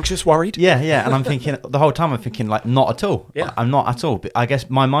nervous, anxious, worried. Yeah. And I'm thinking the whole time. I'm thinking like, not at all. Yeah. I'm not at all. But I guess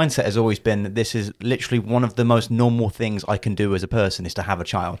my mindset has always been that this is literally one of the most normal things I can do as a person, is to have a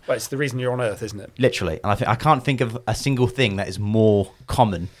child. But it's the reason you're on Earth, isn't it? Literally, and I can't think of a single thing that is more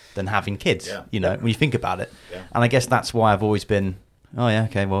common than having kids. Yeah. When you think about it. Yeah. And I guess that's why I've always been, oh yeah,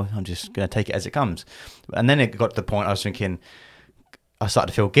 okay, well, I'm just going to take it as it comes. And then it got to the point I was thinking, I started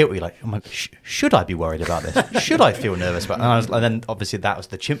to feel guilty, like, oh my, should I be worried about this? Should I feel nervous about it? And then obviously that was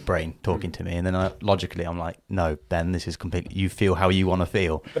the chimp brain talking to me. And then logically I'm like, no, Ben, this is completely, you feel how you want to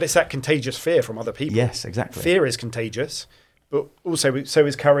feel. But it's that contagious fear from other people. Yes, exactly. Fear is contagious, but also so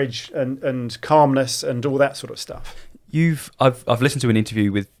is courage and calmness and all that sort of stuff. I've listened to an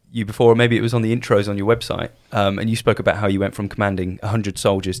interview with you before, or maybe it was on the intros on your website, and you spoke about how you went from commanding 100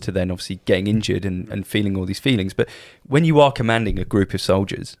 soldiers to then obviously getting injured and feeling all these feelings. But when you are commanding a group of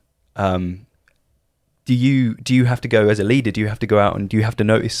soldiers, do you have to go as a leader? Do you have to go out and do you have to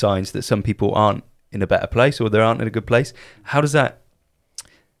notice signs that some people aren't in a better place or they aren't in a good place? How do you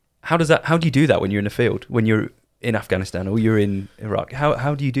do that when you're in the field, when you're in Afghanistan or you're in Iraq?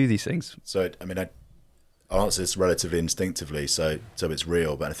 How do you do these things? So, I mean, I'll answer this relatively instinctively, so it's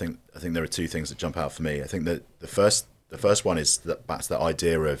real. But I think there are two things that jump out for me. I think that the first one is that that's the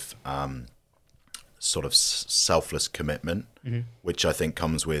idea of sort of selfless commitment, which I think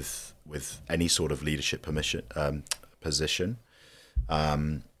comes with any sort of leadership position,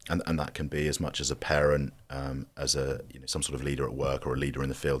 and that can be as much as a parent, as some sort of leader at work or a leader in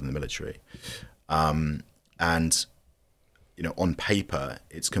the field in the military, and. On paper,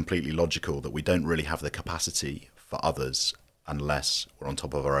 it's completely logical that we don't really have the capacity for others unless we're on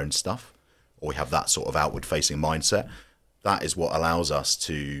top of our own stuff, or we have that sort of outward-facing mindset. That is what allows us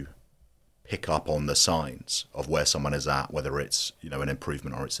to pick up on the signs of where someone is at, whether it's an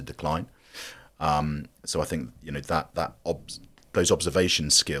improvement or it's a decline. So I think those observation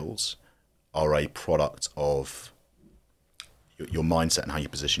skills are a product of your mindset and how you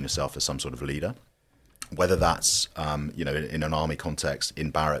position yourself as some sort of leader. Whether that's in an army context,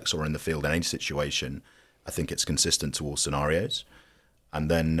 in barracks, or in the field, in any situation, I think it's consistent to all scenarios. And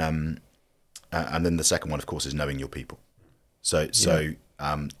then the second one, of course, is knowing your people. So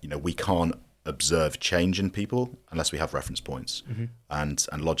we can't observe change in people unless we have reference points. Mm-hmm.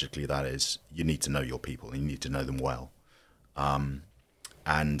 And logically, that is, you need to know your people and you need to know them well. And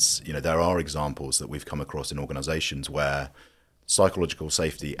there are examples that we've come across in organizations where psychological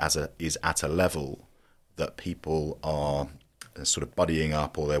safety is at a level that people are sort of buddying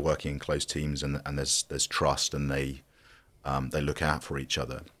up, or they're working in close teams, and there's trust, and they look out for each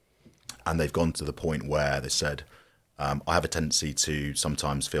other. And they've gone to the point where they said, I have a tendency to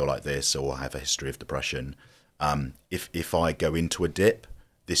sometimes feel like this, or I have a history of depression. If I go into a dip,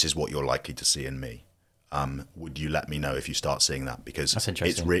 this is what you're likely to see in me. Would you let me know if you start seeing that? Because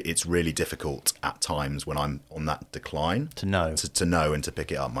it's really difficult at times when I'm on that decline to know and to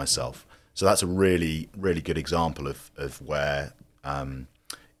pick it up myself. So that's a really, really good example of where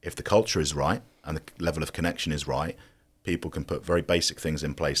if the culture is right and the level of connection is right, people can put very basic things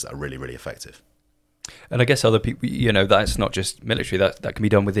in place that are really, really effective. And I guess other people, that's not just military, that can be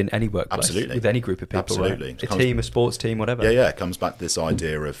done within any workplace. Absolutely. With any group of people. Absolutely. Right? A team, a sports team, whatever. Yeah, it comes back to this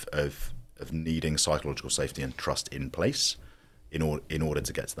idea of needing psychological safety and trust in place in order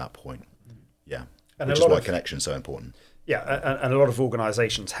to get to that point. Yeah. And which is why connection is so important. Yeah, and a lot of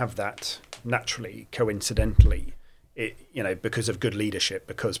organisations have that naturally, coincidentally, because of good leadership,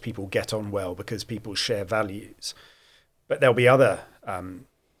 because people get on well, because people share values. But there'll be other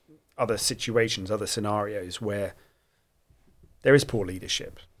situations, other scenarios where there is poor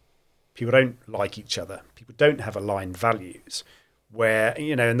leadership. People don't like each other. People don't have aligned values. Where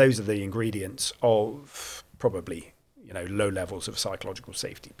and those are the ingredients of probably low levels of psychological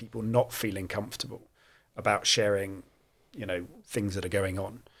safety. People not feeling comfortable about sharing things that are going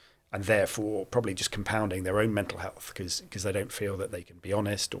on, and therefore probably just compounding their own mental health because they don't feel that they can be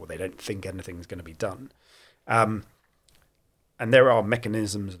honest, or they don't think anything's going to be done. And there are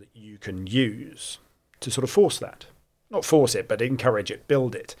mechanisms that you can use to sort of force that, not force it, but encourage it,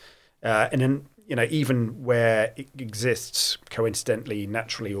 build it, and then even where it exists coincidentally,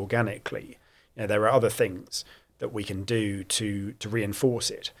 naturally, organically, there are other things that we can do to reinforce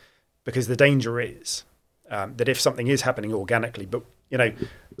it, because the danger is that if something is happening organically, but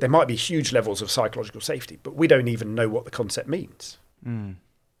there might be huge levels of psychological safety, but we don't even know what the concept means. Mm.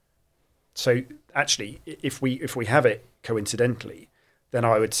 So actually, if we have it coincidentally, then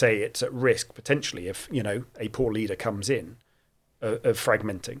I would say it's at risk potentially if a poor leader comes in of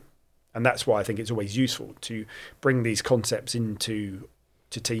fragmenting. And that's why I think it's always useful to bring these concepts into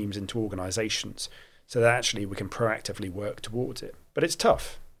teams, into organisations, so that actually we can proactively work towards it. But it's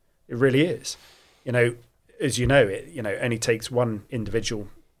tough. It really is. As it only takes one individual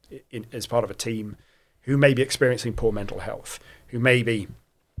as part of a team who may be experiencing poor mental health, who may be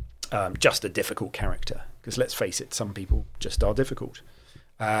just a difficult character. Because let's face it, some people just are difficult.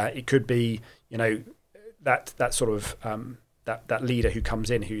 It could be, that sort of that leader who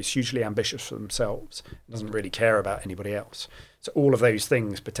comes in who is hugely ambitious for themselves, doesn't really care about anybody else. So all of those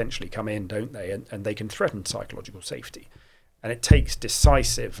things potentially come in, don't they? And they can threaten psychological safety. And it takes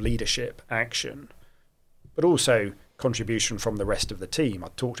decisive leadership action, but also contribution from the rest of the team. I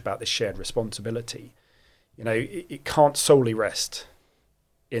talked about this shared responsibility. It can't solely rest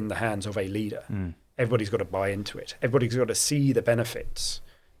in the hands of a leader. Mm. Everybody's got to buy into it. Everybody's got to see the benefits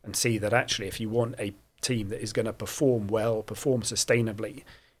and see that actually if you want a team that is going to perform well, perform sustainably,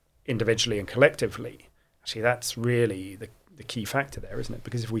 individually and collectively, actually that's really the key factor there, isn't it?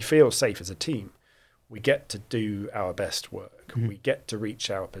 Because if we feel safe as a team, we get to do our best work. Mm-hmm. We get to reach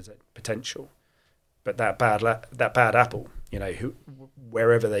our potential. But that bad apple,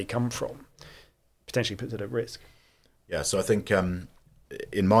 wherever they come from, potentially puts it at risk. Yeah, so I think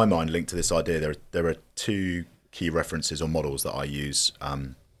in my mind, linked to this idea, there are two key references or models that I use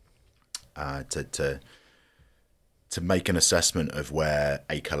to make an assessment of where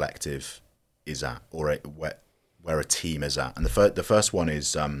a collective is at, or where a team is at. And the first one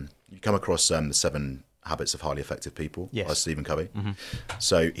is you come across the 7 Habits of Highly Effective People by Stephen Covey. Mm-hmm.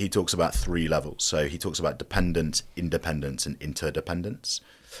 So he talks about 3 levels. So he talks about dependence, independence, and interdependence.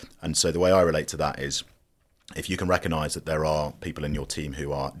 And so the way I relate to that is, if you can recognize that there are people in your team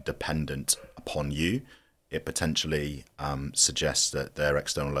who are dependent upon you, it potentially suggests that their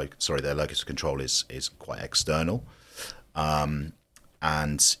locus of control is quite external.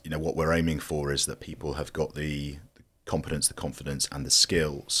 And what we're aiming for is that people have got the competence, the confidence, and the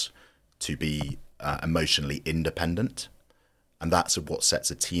skills to be emotionally independent. And that's what sets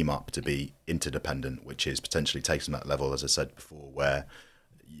a team up to be interdependent, which is potentially taking that level, as I said before, where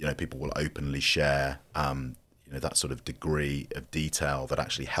people will openly share that sort of degree of detail that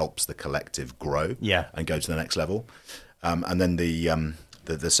actually helps the collective grow and go to the next level. And then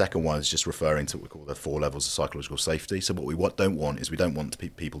the second one is just referring to what we call the 4 levels of psychological safety. So what we don't want is we don't want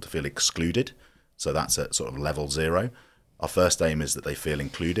people to feel excluded. So that's at sort of level 0. Our first aim is that they feel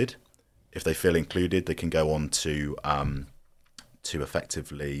included. If they feel included, they can go on to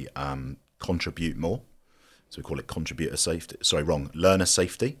effectively contribute more. So we call it contributor safety. Sorry, wrong. Learner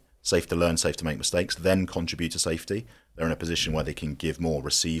safety. Safe to learn, safe to make mistakes. Then contributor safety. They're in a position where they can give more,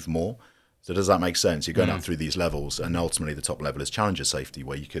 receive more. So does that make sense? You're going up through these levels, and ultimately the top level is challenger safety,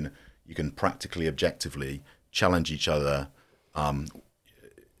 where you can practically, objectively challenge each other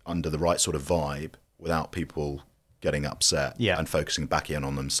under the right sort of vibe without people getting upset and focusing back in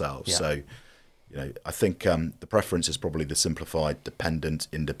on themselves. Yeah. So, I think the preference is probably the simplified dependent,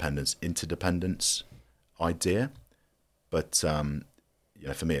 independence, interdependence idea. But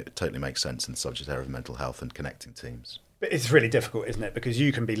for me, it totally makes sense in the subject area of mental health and connecting teams. But it's really difficult, isn't it? Because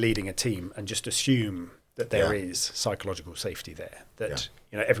you can be leading a team and just assume that there is psychological safety there, that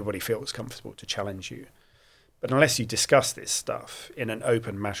everybody feels comfortable to challenge you. But unless you discuss this stuff in an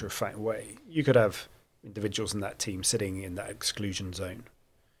open, matter-of-fact way, you could have individuals in that team sitting in that exclusion zone.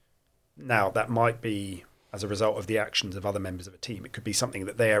 Now, that might be as a result of the actions of other members of a team. It could be something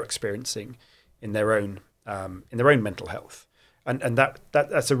that they are experiencing in their own mental health. And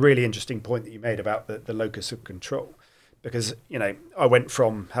that's a really interesting point that you made about the locus of control. Because, I went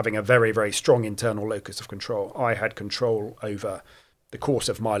from having a very, very strong internal locus of control. I had control over the course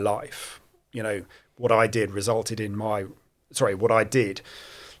of my life. What I did what I did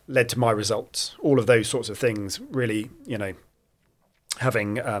led to my results. All of those sorts of things really,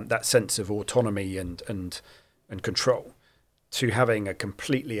 having that sense of autonomy and control, to having a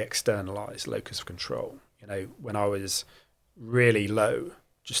completely externalized locus of control. When I was really low,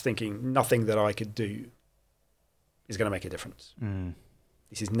 just thinking nothing that I could do is going to make a difference.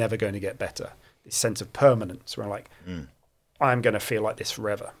 This is never going to get better. This sense of permanence where I'm like, I'm going to feel like this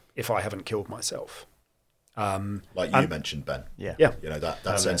forever if I haven't killed myself. Like you mentioned, Ben. Yeah.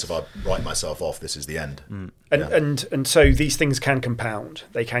 That sense of I write myself off, this is the end. And so these things can compound.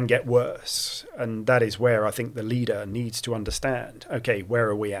 They can get worse. And that is where I think the leader needs to understand, okay, where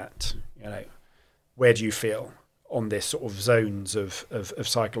are we at? Where do you feel on this sort of zones of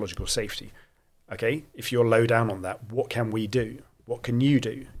psychological safety? Okay, if you're low down on that, what can we do? What can you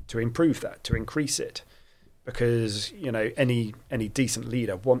do to improve that, to increase it? Because, any decent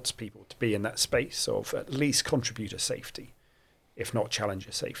leader wants people to be in that space of at least contributor safety, if not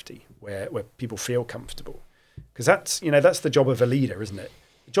challenger safety, where people feel comfortable. Because that's the job of a leader, isn't it?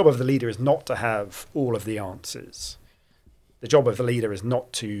 The job of the leader is not to have all of the answers. The job of the leader is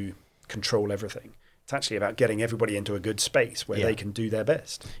not to control everything. It's actually about getting everybody into a good space where they can do their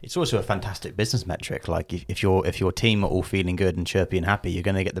best. It's also a fantastic business metric. Like if your team are all feeling good and chirpy and happy, you're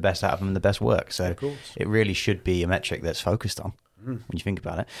going to get the best out of them and the best work. So it really should be a metric that's focused on when you think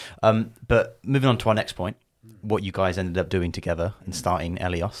about it. But moving on to our next point, what you guys ended up doing together and starting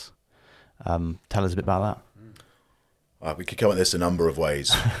Elios. Tell us a bit about that. We could come at this a number of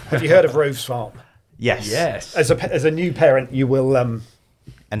ways. Have you heard of Rose Farm? Yes. As a new parent, you will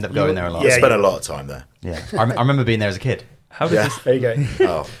end up going there a lot. I spent a lot of time there. Yeah, I remember being there as a kid. How did this? There you go.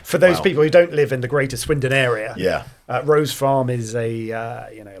 For those people who don't live in the Greater Swindon area, Rose Farm is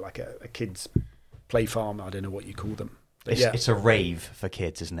like a kids' play farm. I don't know what you call them. But it's a rave for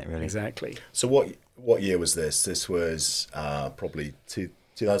kids, isn't it? Really, exactly. So what year was this? This was probably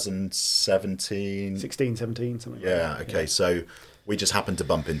 2017, 16, 17, something. Yeah. Like that. Okay. So we just happened to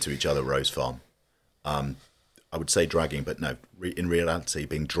bump into each other at Rose Farm. I would say dragging, but no, in reality,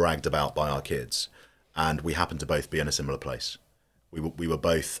 being dragged about by our kids. And we happened to both be in a similar place. We were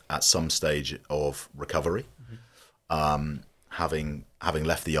both at some stage of recovery, having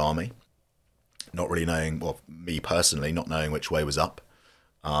left the army, not really knowing, well, me personally, not knowing which way was up,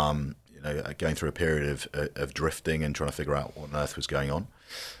 going through a period of drifting and trying to figure out what on earth was going on.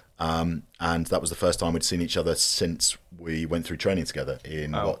 And that was the first time we'd seen each other since we went through training together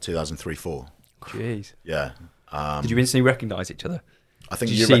in 2003-04. Jeez. Yeah. Did you instantly recognise each other? I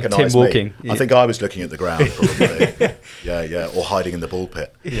think Did you see recognised Tim me. walking? I think I was looking at the ground, probably. yeah, or hiding in the ball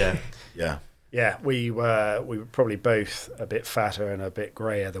pit. Yeah. Yeah, we were probably both a bit fatter and a bit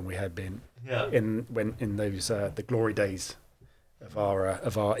greyer than we had been in those the glory days of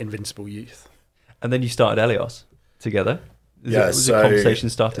our invincible youth. And then you started Elios together. Was the conversation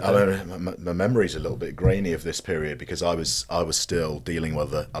started there? My memory's a little bit grainy of this period because I was still dealing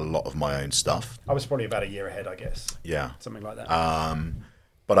with a lot of my own stuff. I was probably about a year ahead, I guess. Yeah. Something like that.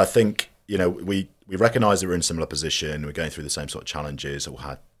 But I think, we recognise that we're in a similar position. We're going through the same sort of challenges, or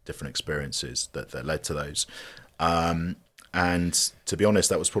had different experiences that led to those. And to be honest,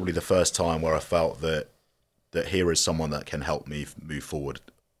 that was probably the first time where I felt that here is someone that can help me move forward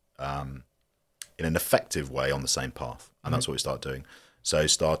in an effective way on the same path. And that's what we started doing. So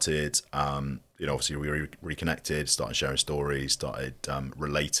started, obviously we reconnected, started sharing stories, started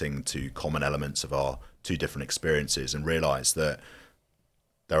relating to common elements of our two different experiences, and realised that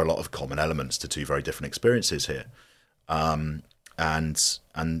there are a lot of common elements to two very different experiences here. And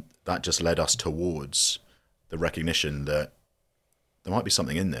that just led us towards the recognition that there might be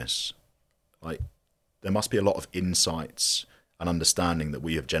something in this. Like, there must be a lot of insights and understanding that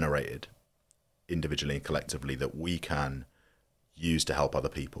we have generated individually and collectively that we can use to help other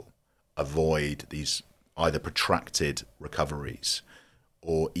people avoid these either protracted recoveries,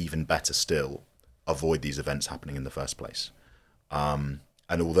 or even better still, avoid these events happening in the first place. And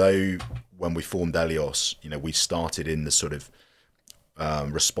although when we formed Elios, we started in the sort of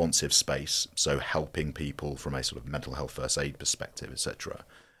responsive space, so helping people from a sort of mental health first aid perspective, etc.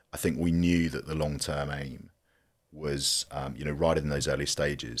 I think we knew that the long-term aim was, right in those early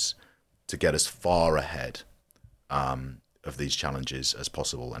stages, to get as far ahead of these challenges as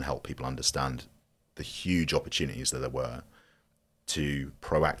possible and help people understand the huge opportunities that there were to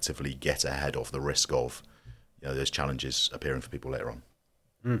proactively get ahead of the risk of those challenges appearing for people later on.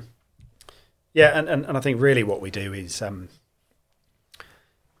 Mm. Yeah, and I think really what we do is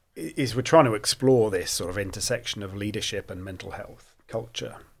we're trying to explore this sort of intersection of leadership and mental health,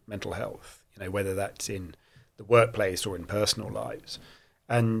 culture, mental health, whether that's in the workplace or in personal lives.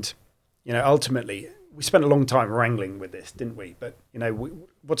 And, ultimately, we spent a long time wrangling with this, didn't we? But,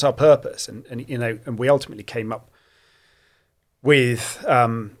 what's our purpose? And we ultimately came up with,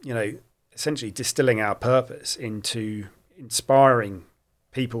 essentially distilling our purpose into inspiring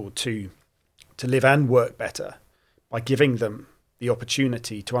people to live and work better by giving them the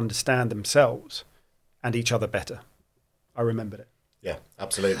opportunity to understand themselves and each other better. I remembered it. Yeah,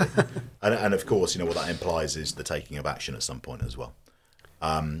 absolutely. and of course, what that implies is the taking of action at some point as well.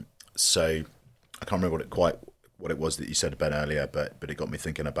 So I can't remember what it was that you said, Ben, earlier, but it got me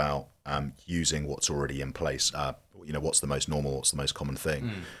thinking about using what's already in place. What's the most normal, what's the most common thing.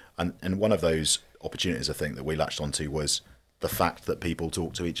 And one of those opportunities, I think, that we latched onto was the fact that people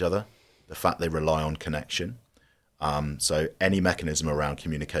talk to each other, the fact they rely on connection. So any mechanism around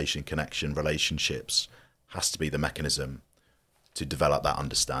communication, connection, relationships has to be the mechanism to develop that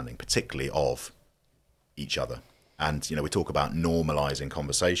understanding, particularly of each other. And, we talk about normalizing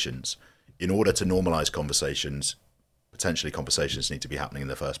conversations. In order to normalize conversations, potentially conversations need to be happening in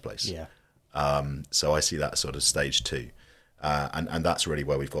the first place. Yeah. So I see that sort of stage 2. And that's really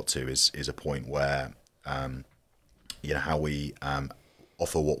where we've got to is a point where, how we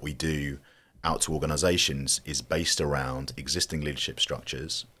offer what we do out to organizations is based around existing leadership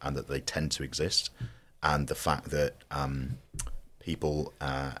structures, and that they tend to exist, and the fact that people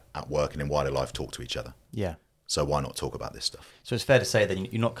at work and in wider life talk to each other. Yeah. So why not talk about this stuff? So it's fair to say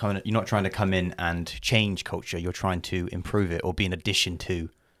that you're not trying to come in and change culture. You're trying to improve it or be an addition to.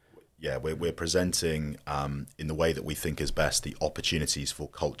 Yeah, we're presenting in the way that we think is best the opportunities for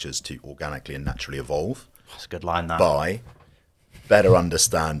cultures to organically and naturally evolve. That's a good line, that. By better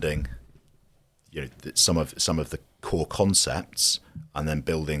understanding, some of the core concepts, and then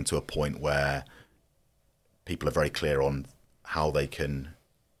building to a point where people are very clear on how they can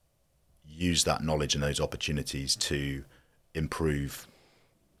use that knowledge and those opportunities to improve,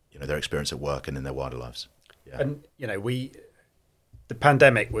 their experience at work and in their wider lives. Yeah. And the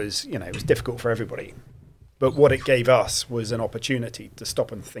pandemic was, it was difficult for everybody, but what it gave us was an opportunity to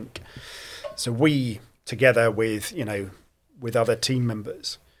stop and think. So we, together with other team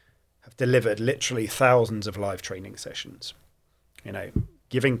members, have delivered literally thousands of live training sessions,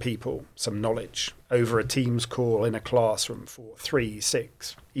 giving people some knowledge over a Teams call in a classroom for 3,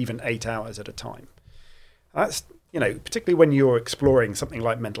 6, even 8 hours at a time. That's, particularly when you're exploring something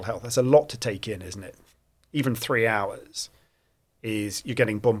like mental health, that's a lot to take in, isn't it? Even 3 hours is you're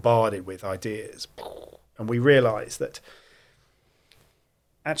getting bombarded with ideas. And we realize that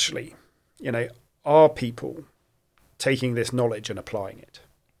actually, are people taking this knowledge and applying it?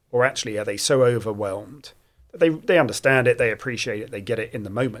 Or actually, are they so overwhelmed that they understand it, they appreciate it, they get it in the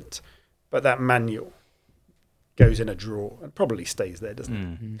moment, but that manual goes in a drawer and probably stays there,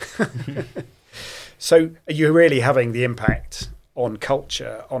 doesn't it? So are you really having the impact on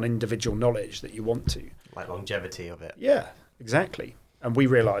culture, on individual knowledge that you want to? Like longevity of it. Yeah, exactly. And we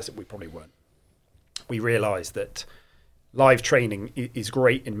realised that we probably weren't. We realised that live training is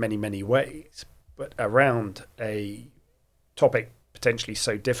great in many, many ways, but around a topic potentially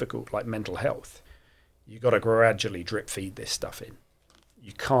so difficult like mental health, you've got to gradually drip feed this stuff in.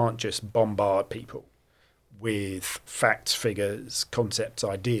 You can't just bombard people with facts, figures, concepts,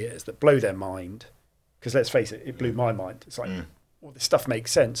 ideas that blow their mind. Because let's face it, it blew my mind. It's like, well, this stuff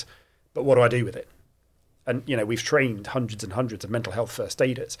makes sense, but what do I do with it? And, we've trained hundreds and hundreds of mental health first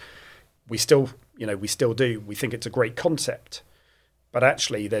aiders. We still do. We think it's a great concept. But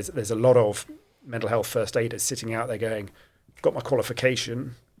actually, there's a lot of mental health first aiders sitting out there going, I've got my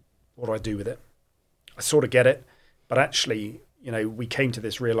qualification. What do I do with it? I sort of get it. But actually, we came to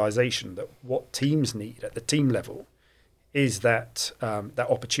this realization that what teams need at the team level is that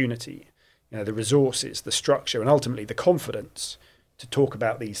opportunity, the resources, the structure, and ultimately the confidence to talk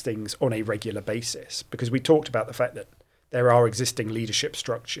about these things on a regular basis. Because we talked about the fact that there are existing leadership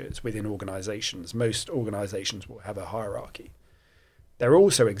structures within organizations. Most organizations will have a hierarchy. There are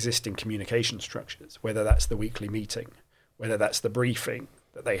also existing communication structures, whether that's the weekly meeting, whether that's the briefing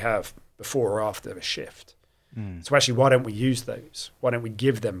that they have before or after a shift. So actually, why don't we use those? Why don't we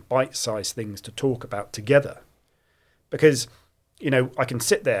give them bite-sized things to talk about together? Because, I can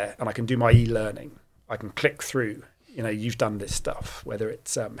sit there and I can do my e-learning. I can click through, you've done this stuff, whether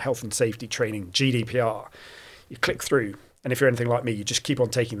it's health and safety training, GDPR. You click through, and if you're anything like me, you just keep on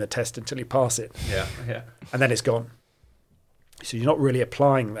taking the test until you pass it. Yeah. And then it's gone. So you're not really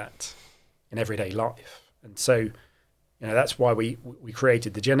applying that in everyday life. And so, that's why we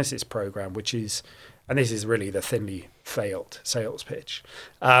created the Genesis program, which is, and this is really the thinly veiled sales pitch.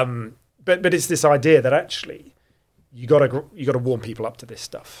 But it's this idea that actually you got to warm people up to this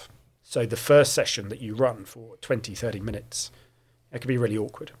stuff. So the first session that you run for 20, 30 minutes, it can be really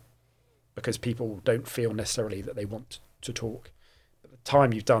awkward because people don't feel necessarily that they want to talk. But the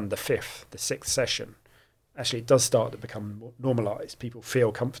time you've done the fifth, the sixth session, actually it does start to become more normalized. People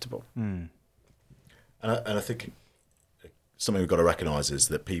feel comfortable. And I think something we've got to recognise is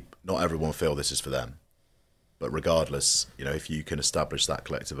that not everyone feel this is for them. But regardless, if you can establish that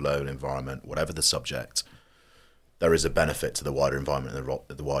collective alone environment, whatever the subject, there is a benefit to the wider environment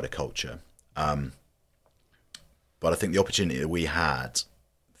and the wider culture. But I think the opportunity that we had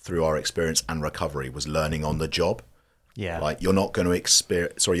through our experience and recovery was learning on the job. Yeah. Like you're not going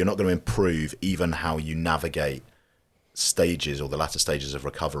to improve even how you navigate stages or the latter stages of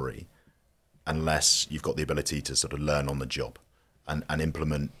recovery unless you've got the ability to sort of learn on the job and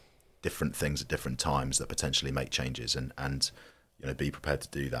implement different things at different times that potentially make changes and be prepared to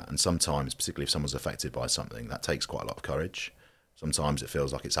do that. And sometimes, particularly if someone's affected by something, that takes quite a lot of courage. Sometimes it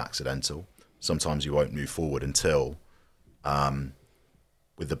feels like it's accidental. Sometimes you won't move forward until,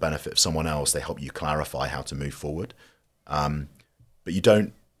 with the benefit of someone else, they help you clarify how to move forward. But you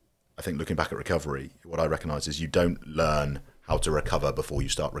don't, I think looking back at recovery, what I recognise is you don't learn how to recover before you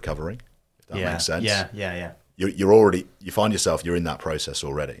start recovering. If that makes sense. Yeah. You find yourself, you're in that process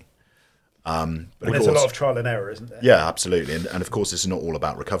already. But and there's a lot of trial and error, isn't there? Yeah, absolutely. And of course, this is not all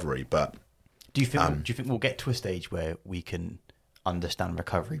about recovery, but do you think we'll get to a stage where we can understand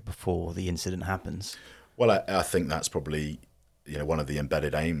recovery before the incident happens? Well, I think that's probably one of the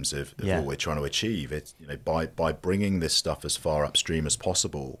embedded aims of what we're trying to achieve. It's by bringing this stuff as far upstream as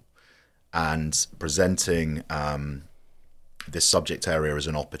possible and presenting this subject area as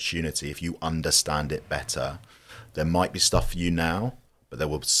an opportunity. If you understand it better, there might be stuff for you now, but there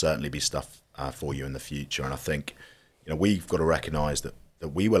will certainly be stuff for you in the future. And I think we've got to recognise that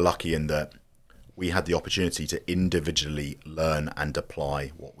we were lucky in that we had the opportunity to individually learn and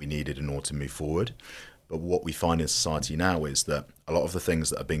apply what we needed in order to move forward. But what we find in society now is that a lot of the things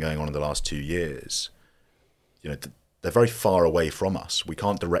that have been going on in the last 2 years, they're very far away from us. We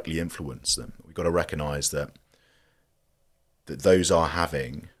can't directly influence them. We've got to recognise that those are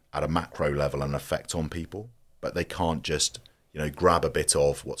having, at a macro level, an effect on people, but they can't just grab a bit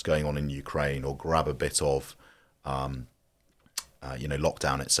of what's going on in Ukraine or grab a bit of lockdown,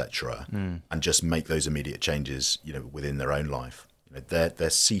 etc., and just make those immediate changes within their own life. They're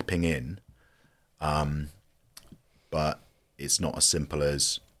seeping in, but it's not as simple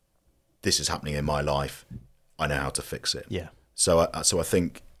as this is happening in my life, I know how to fix it. Yeah. So I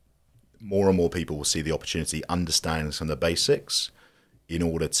think more and more people will see the opportunity, understand some of the basics, in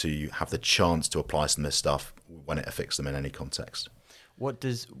order to have the chance to apply some of this stuff when it affects them in any context. What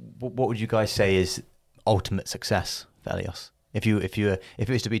would you guys say is ultimate success for Elios? If it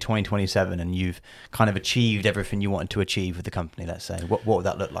was to be 2027 and you've kind of achieved everything you wanted to achieve with the company, let's say, what would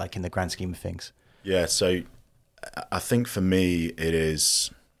that look like in the grand scheme of things? Yeah, so I think for me it is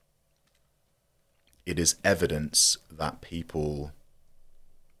it is evidence that people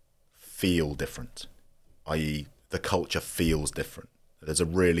feel different, i.e. the culture feels different. There's a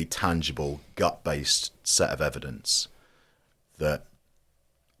really tangible, gut-based set of evidence that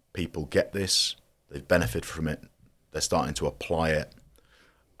people get this, they've benefited from it, they're starting to apply it.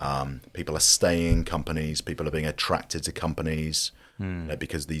 People are staying in companies, people are being attracted to companies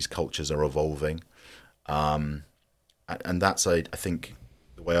because these cultures are evolving. And that's, I think,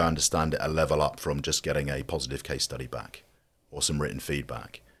 the way I understand it, a level up from just getting a positive case study back or some written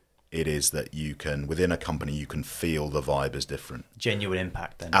feedback. It is that you can, within a company, you can feel the vibe is different. Genuine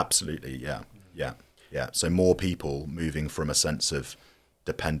impact then. Absolutely, yeah. So more people moving from a sense of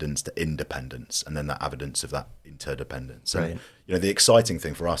dependence to independence, and then that evidence of that interdependence. And the exciting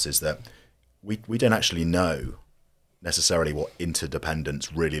thing for us is that we don't actually know necessarily what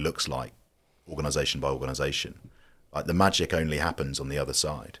interdependence really looks like, organization by organization. Like the magic only happens on the other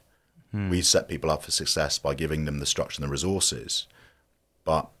side. We set people up for success by giving them the structure and the resources,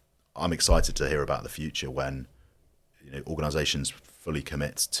 but I'm excited to hear about the future when organizations fully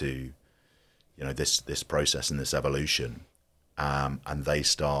commit to this process and this evolution, and they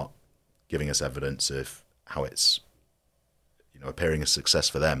start giving us evidence of how it's appearing a success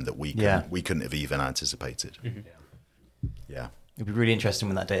for them that we couldn't have even anticipated. Yeah, it'll be really interesting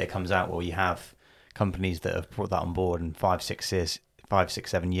when that data comes out, where you have companies that have brought that on board and 5, 6,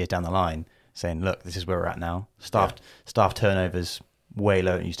 7 years down the line saying, look, this is where we're at now. Staff turnovers way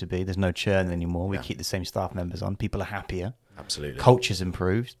lower than it used to be. There's no churn anymore. We keep the same staff members on. People are happier. Absolutely. Culture's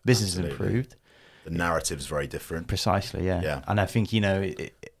improved. Business has improved. The narrative's very different. Precisely, yeah. And I think,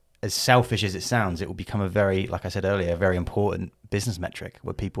 as selfish as it sounds, it will become a very, like I said earlier, a very important business metric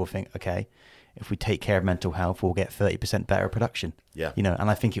where people think, okay, if we take care of mental health, we'll get 30% better production. Yeah. And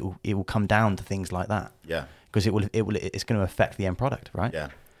I think it will come down to things like that. Yeah. Because it's going to affect the end product, right? Yeah.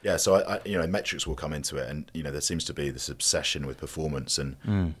 Yeah, so I metrics will come into it, and there seems to be this obsession with performance,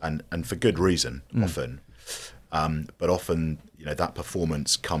 and for good reason often, but often that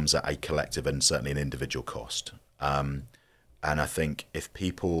performance comes at a collective and certainly an individual cost. And I think if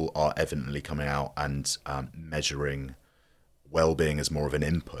people are evidently coming out and measuring well-being as more of an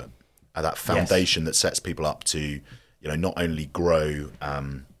input, that foundation that sets people up to not only grow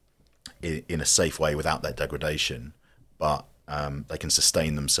in a safe way without that degradation, but they can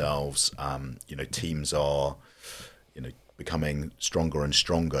sustain themselves. Teams are, becoming stronger and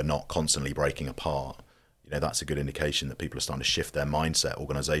stronger, not constantly breaking apart. That's a good indication that people are starting to shift their mindset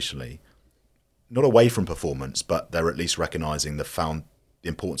organizationally, not away from performance, but they're at least recognizing the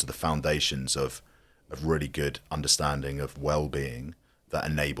importance of the foundations of really good understanding of well-being that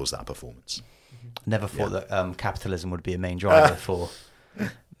enables that performance. Never thought that capitalism would be a main driver for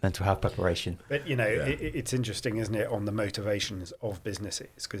mental health preparation. But it's interesting, isn't it, on the motivations of businesses,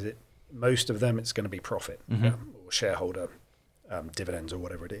 because most of them it's going to be profit or shareholder dividends or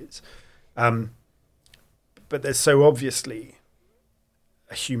whatever it is. But there's so obviously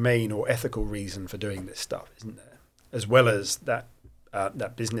a humane or ethical reason for doing this stuff, isn't there? As well as that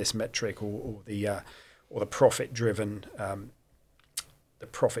business metric or the profit driven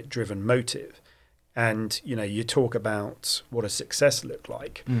motive. And you talk about what a success looked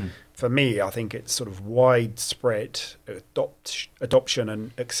like. For me, I think it's sort of widespread adoption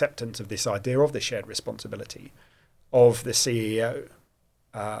and acceptance of this idea of the shared responsibility of the CEO,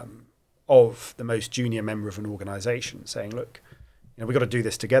 of the most junior member of an organization, saying, look, we've got to do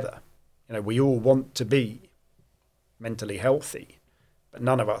this together. We all want to be mentally healthy, but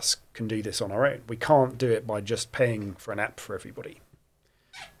none of us can do this on our own. We can't do it by just paying for an app for everybody,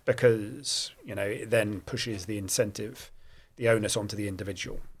 because it then pushes the incentive, the onus onto the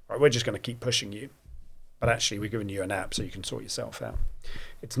individual. Right, we're just going to keep pushing you, but actually we're giving you an app so you can sort yourself out.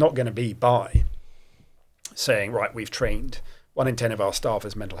 It's not going to be by saying, right, we've trained 1 in 10 of our staff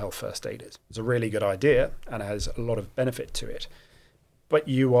as mental health first aiders. It's a really good idea and has a lot of benefit to it, but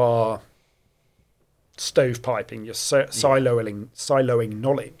you are stovepiping, you're siloing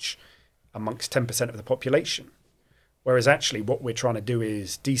knowledge amongst 10% of the population. Whereas actually what we're trying to do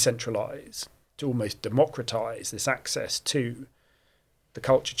is decentralize, to almost democratize this access to the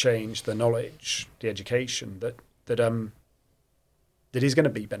culture change, the knowledge, the education that is going to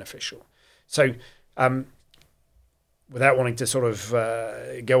be beneficial. So without wanting to sort of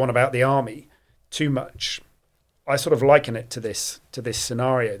go on about the army too much, I sort of liken it to this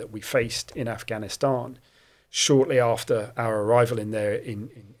scenario that we faced in Afghanistan shortly after our arrival in there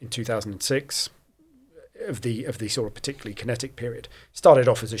in 2006. Of the sort of particularly kinetic period, started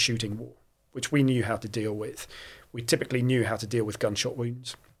off as a shooting war, which we knew how to deal with. We typically knew how to deal with gunshot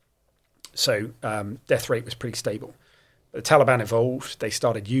wounds, so death rate was pretty stable. The Taliban evolved. They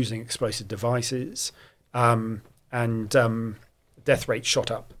started using explosive devices, and death rate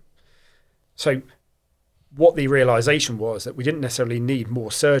shot up. So what the realization was that we didn't necessarily need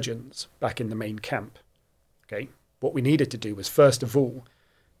more surgeons back in the main camp. Okay, what we needed to do was, first of all,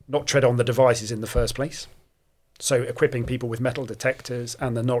 not tread on the devices in the first place. So equipping people with metal detectors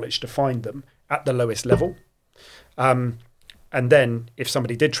and the knowledge to find them at the lowest level. And then if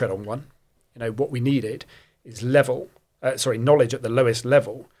somebody did tread on one, what we needed is knowledge at the lowest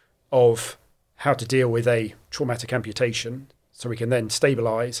level of how to deal with a traumatic amputation, so we can then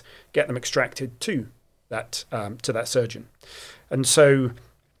stabilize, get them extracted to that surgeon. And so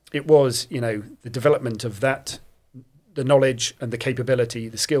it was, the development of that, the knowledge and the capability,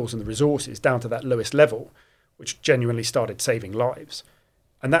 the skills and the resources down to that lowest level, which genuinely started saving lives.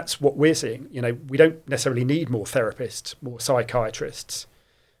 And that's what we're seeing. We don't necessarily need more therapists, more psychiatrists.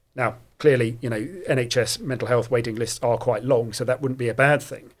 Now, clearly, NHS mental health waiting lists are quite long, so that wouldn't be a bad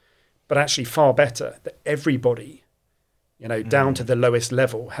thing. But actually far better that everybody, down to the lowest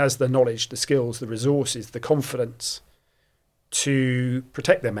level, has the knowledge, the skills, the resources, the confidence to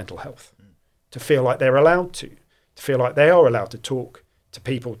protect their mental health, to feel like they're allowed to feel like they are allowed to talk to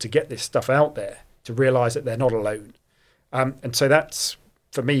people, to get this stuff out there, to realise that they're not alone. And so that's,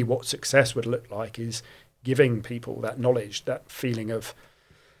 for me, what success would look like, is giving people that knowledge, that feeling of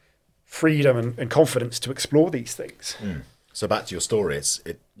freedom and confidence to explore these things. So back to your story,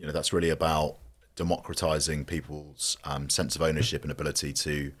 that's really about democratizing people's sense of ownership and ability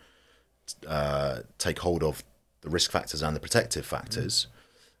to take hold of the risk factors and the protective factors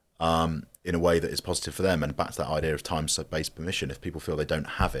in a way that is positive for them. And back to that idea of time-based permission, if people feel they don't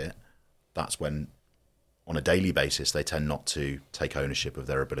have it, that's when, on a daily basis, they tend not to take ownership of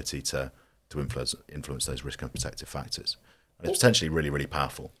their ability to influence those risk and protective factors. And it's potentially really, really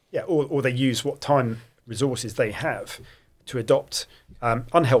powerful. Yeah, or they use what time resources they have to adopt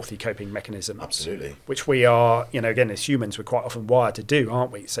unhealthy coping mechanisms. Absolutely. Which we are, again, as humans, we're quite often wired to do,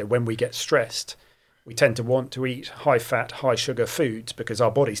 aren't we? So when we get stressed, we tend to want to eat high-fat, high-sugar foods because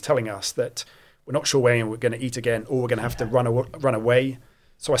our body's telling us that we're not sure when we're going to eat again, or we're going to have to run away.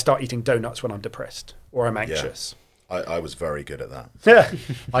 So I start eating donuts when I'm depressed or I'm anxious. Yeah. I was very good at that. Yeah.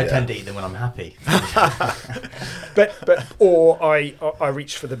 I tend to eat them when I'm happy. Or I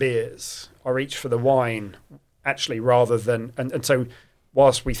reach for the beers. I reach for the wine, actually, rather than... And so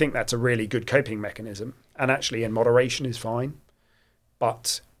whilst we think that's a really good coping mechanism, and actually in moderation is fine,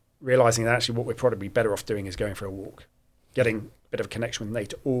 but realising that actually what we're probably better off doing is going for a walk, getting a bit of a connection with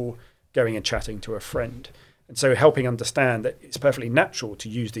nature, or going and chatting to a friend. And so helping understand that it's perfectly natural to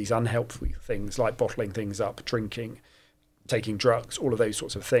use these unhelpful things like bottling things up, drinking, taking drugs, all of those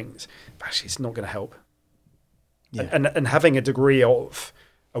sorts of things. But actually, it's not going to help. Yeah. And having a degree of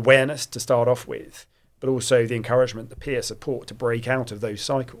awareness to start off with, but also the encouragement, the peer support to break out of those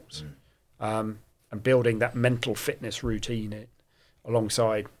cycles, and building that mental fitness routine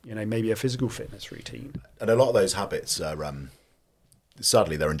alongside, maybe a physical fitness routine. And a lot of those habits are,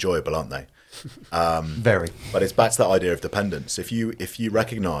 sadly, they're enjoyable, aren't they? Very. But it's back to that idea of dependence. If you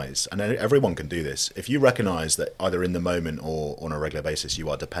recognise, and everyone can do this, if you recognise that either in the moment or on a regular basis you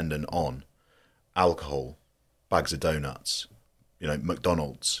are dependent on alcohol, bags of donuts,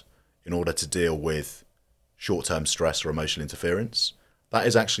 McDonald's, in order to deal with short-term stress or emotional interference, that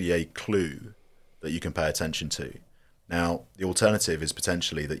is actually a clue that you can pay attention to. Now, the alternative is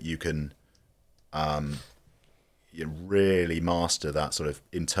potentially that you can you really master that sort of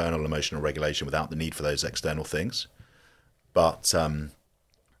internal emotional regulation without the need for those external things. But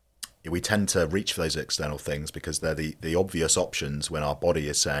we tend to reach for those external things because they're the obvious options when our body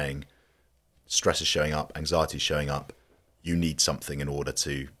is saying stress is showing up, anxiety is showing up, you need something in order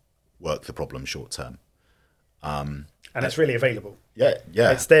to work the problem short term. And it's really available. Yeah.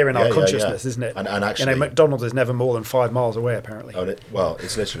 It's there in our consciousness, isn't it? And actually, McDonald's is never more than 5 miles away, apparently.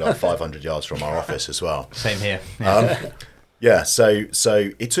 It's literally like 500 yards from our office as well. Same here. So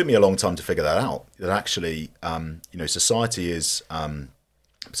it took me a long time to figure that out. That actually, society is,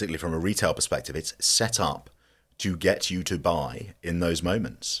 particularly from a retail perspective, it's set up to get you to buy in those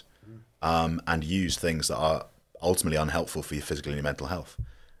moments, and use things that are ultimately unhelpful for your physical and your mental health.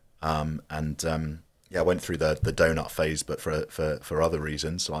 I went through the donut phase, but for other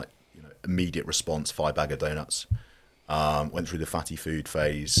reasons, like immediate response, 5 bag of donuts. Went through the fatty food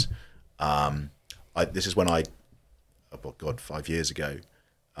phase. This is when 5 years ago,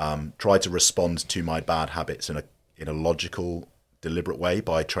 tried to respond to my bad habits in a logical, deliberate way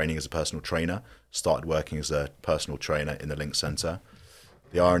by training as a personal trainer. Started working as a personal trainer in the Link Centre.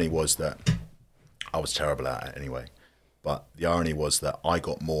 The irony was that I was terrible at it anyway. But the irony was that I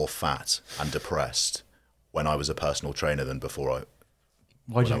got more fat and depressed when I was a personal trainer than before I.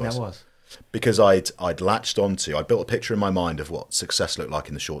 Why do you when I think that was? Because I'd latched onto, I built a picture in my mind of what success looked like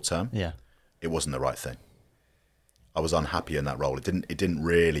in the short term. Yeah. It wasn't the right thing. I was unhappy in that role. It didn't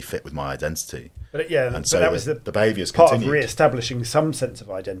really fit with my identity. But yeah, And but so that was the behaviours part continued. of re-establishing some sense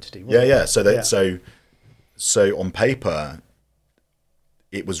of identity. Yeah, wasn't it? yeah. So that Yeah. so on paper,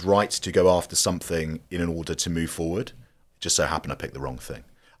 it was right to go after something in order to move forward. It just so happened I picked the wrong thing.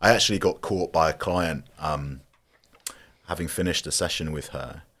 I actually got caught by a client, having finished a session with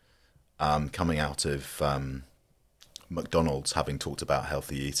her, coming out of McDonald's, having talked about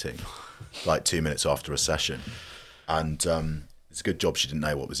healthy eating, like 2 minutes after a session. And it's a good job she didn't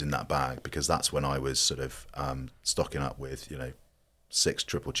know what was in that bag, because that's when I was sort of stocking up with, 6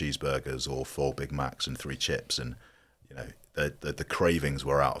 triple cheeseburgers or 4 Big Macs and 3 chips, and the cravings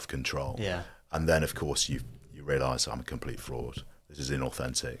were out of control. Yeah. And then of course you realise I'm a complete fraud. This is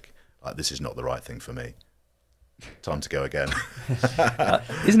inauthentic. Like, this is not the right thing for me. Time to go again.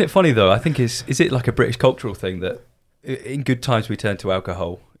 Isn't it funny though? I think is it like a British cultural thing that in good times we turn to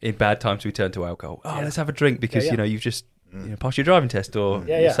alcohol, in bad times we turn to alcohol. Oh, Yeah. let's have a drink because Yeah, yeah. you've just passed your driving test, or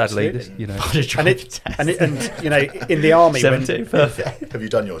Yeah, sadly, absolutely. this, And in the army, 17, perfect. Have you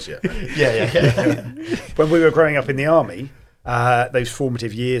done yours yet? Yeah. when we were growing up in the army, those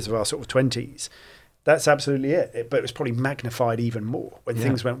formative years of our sort of 20s, that's absolutely it. But it was probably magnified even more. When Yeah.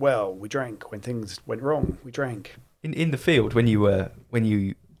 things went well, we drank. When things went wrong, we drank. In the field, when you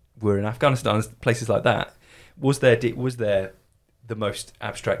were in Afghanistan, places like that, was there the most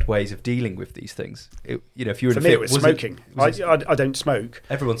abstract ways of dealing with these things? If you were in For the me, field, it was smoking. I don't smoke.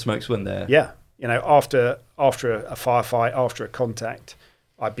 Everyone smokes when they're Yeah. After a firefight, after a contact,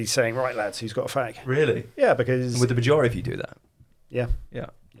 I'd be saying, right, lads, who's got a fag? really. Yeah, because... And would the majority of you do that? yeah. Yeah.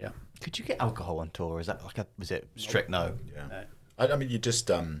 Could you get alcohol on tour? Is that was it strict no? Yeah. No. I mean, you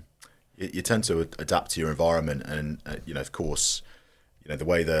just you tend to adapt to your environment, and of course, the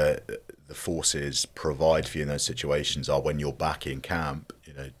way the forces provide for you in those situations are when you're back in camp.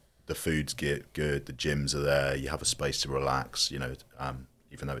 The food's good, the gyms are there, you have a space to relax. Even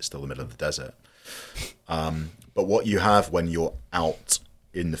though it's still the middle of the desert. But what you have when you're out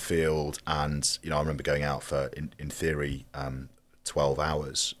in the field, and I remember going out for in theory 12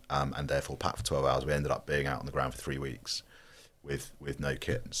 hours, and therefore packed for 12 hours. We ended up being out on the ground for 3 weeks with no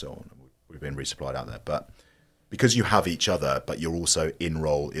kit and so on. We've been resupplied out there, but because you have each other, but you're also in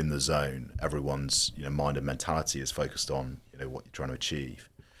role in the zone, everyone's mind and mentality is focused on what you're trying to achieve.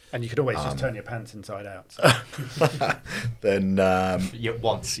 And you could always just turn your pants inside out. So. Then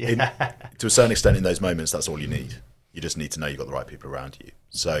Once, to a certain extent in those moments, that's all you need. You just need to know you've got the right people around you.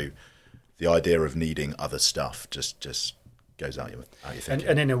 So the idea of needing other stuff just goes out your thinking.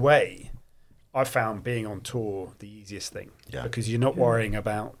 And in a way, I found being on tour the easiest thing. Yeah. Because you're not worrying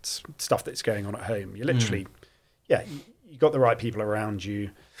about stuff that's going on at home. You're literally, you got the right people around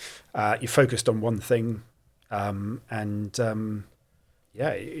you. You're focused on one thing. In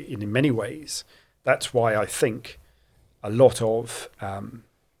many ways, that's why I think a lot of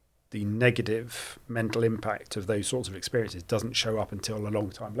the negative mental impact of those sorts of experiences doesn't show up until a long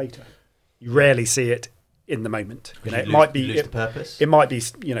time later. You rarely see it in the moment. It might be lose the purpose. It might be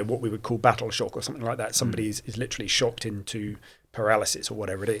what we would call battle shock or something like that. Somebody is literally shocked into paralysis or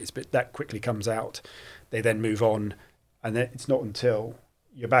whatever it is, but that quickly comes out. They then move on, and then it's not until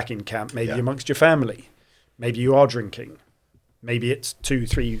you're back in camp, maybe amongst your family, maybe you are drinking, maybe it's 2,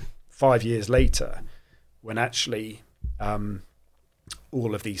 3, 5 years later when actually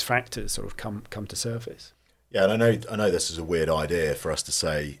all of these factors sort of come to surface. Yeah, and I know this is a weird idea for us to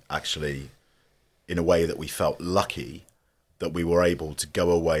say, actually, in a way that we felt lucky that we were able to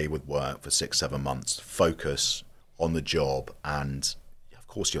go away with work for 6-7 months, focus on the job, and of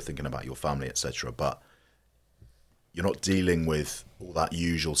course you're thinking about your family, etc., but you're not dealing with all that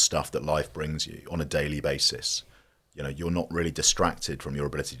usual stuff that life brings you on a daily basis. You're not really distracted from your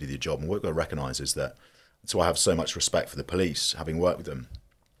ability to do your job. And what we've got to recognise is that, that's why I have so much respect for the police, having worked with them,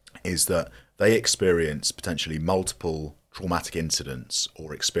 is that they experience potentially multiple traumatic incidents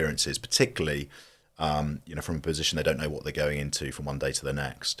or experiences, particularly from a position they don't know what they're going into from one day to the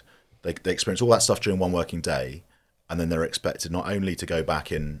next. They experience all that stuff during one working day, and then they're expected not only to go back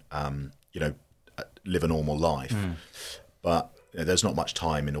and live a normal life, but there's not much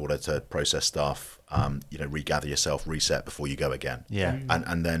time in order to process stuff, regather yourself, reset before you go again. Yeah.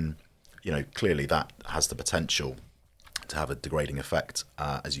 And then clearly that has the potential to have a degrading effect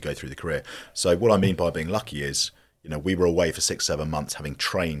as you go through the career. So what I mean by being lucky is, we were away for 6-7 months having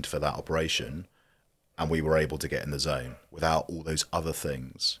trained for that operation, and we were able to get in the zone without all those other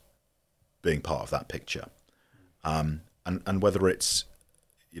things being part of that picture. And whether it's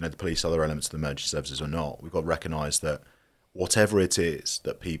the police, other elements of the emergency services or not, we've got to recognise that whatever it is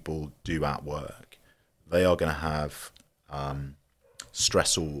that people do at work, they are going to have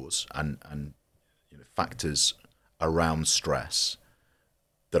stressors and factors around stress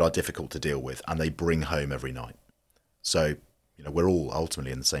that are difficult to deal with, and they bring home every night. So, we're all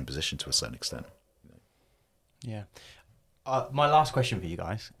ultimately in the same position to a certain extent. Yeah. My last question for you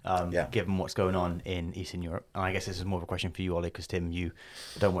guys, Yeah. given what's going on in Eastern Europe, and I guess this is more of a question for you, Ollie, because Tim, you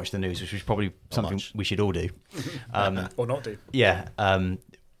don't watch the news, which is probably something much. we should all do. Or not do. Yeah.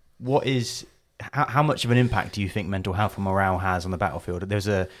 How much of an impact do you think mental health and morale has on the battlefield? There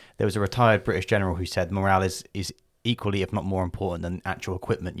was a retired British general who said morale is equally, if not more important than actual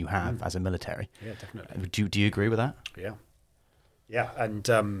equipment you have as a military. Yeah, definitely. Do you agree with that? Yeah. Yeah. And,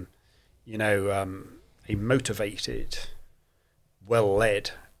 a motivated,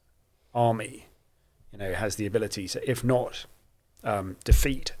 well-led army, has the ability to, if not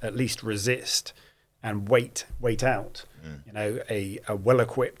defeat, at least resist and wait out. A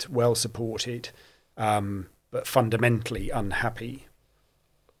well-equipped, well-supported, but fundamentally unhappy,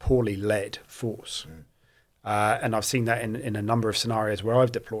 poorly led force. And I've seen that in a number of scenarios where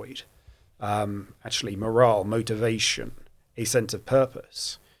I've deployed. Actually, morale, motivation, a sense of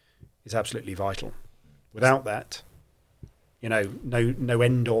purpose is absolutely vital. Without that, no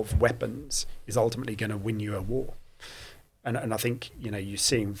end of weapons is ultimately going to win you a war. And I think, you're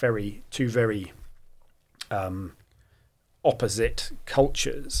seeing two very opposite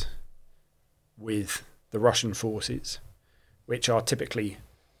cultures with the Russian forces, which are typically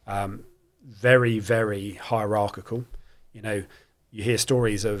very, very hierarchical. You hear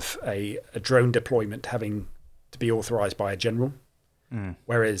stories of a drone deployment having to be authorized by a general,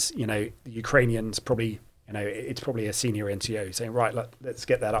 whereas, the Ukrainians probably, it's probably a senior NCO saying, right, let's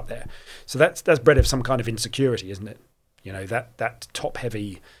get that up there. So that's bred of some kind of insecurity, isn't it? That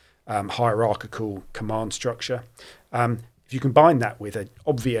top-heavy hierarchical command structure. If you combine that with an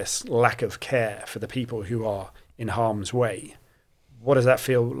obvious lack of care for the people who are in harm's way, what does that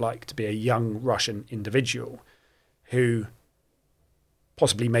feel like to be a young Russian individual who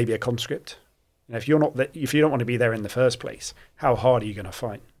possibly may be a conscript? If you don't want to be there in the first place, how hard are you going to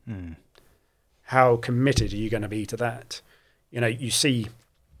fight? How committed are you going to be to that? You see,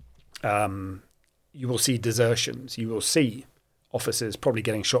 you will see desertions. You will see officers probably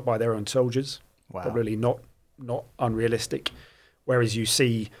getting shot by their own soldiers. Wow. Probably not unrealistic. Whereas you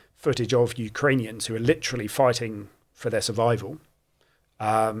see footage of Ukrainians who are literally fighting for their survival,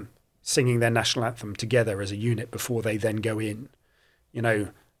 singing their national anthem together as a unit before they then go in.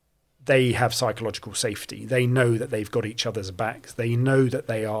 They have psychological safety. They know that they've got each other's backs. They know that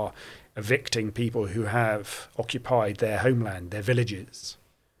they are evicting people who have occupied their homeland, their villages.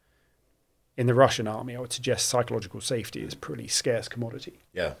 In the Russian army, I would suggest psychological safety is a pretty scarce commodity.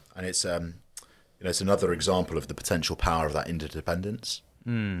 Yeah, and it's it's another example of the potential power of that interdependence.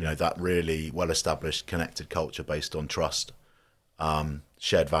 That really well-established, connected culture based on trust,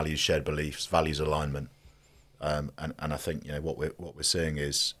 shared values, shared beliefs, values alignment, and I think what we're seeing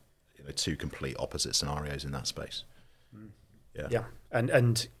is two complete opposite scenarios in that space. Yeah,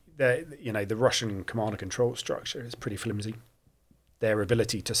 and the Russian command and control structure is pretty flimsy. Their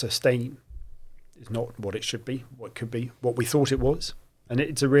ability to sustain is not what it should be, what could be, what we thought it was. And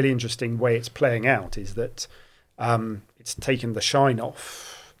it's a really interesting way it's playing out is that it's taken the shine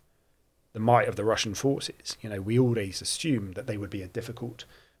off the might of the Russian forces. We always assumed that they would be a difficult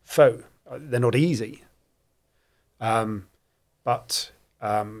foe. They're not easy. But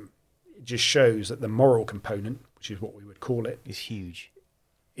it just shows that the moral component, which is what we would call it, Is huge.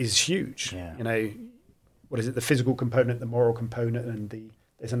 Yeah. What is it? The physical component, the moral component, and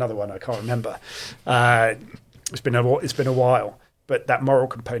there's another one I can't remember. It's been a while, but that moral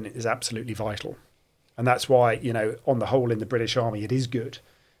component is absolutely vital, and that's why on the whole in the British Army it is good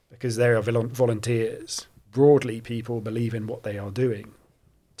because they are volunteers. Broadly, people believe in what they are doing.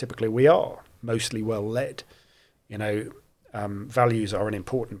 Typically, we are mostly well led. Values are an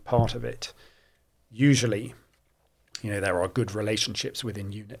important part of it. Usually, there are good relationships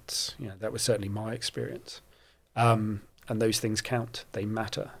within units. That was certainly my experience. And those things count. They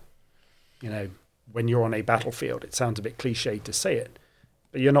matter. When you're on a battlefield, it sounds a bit cliched to say it,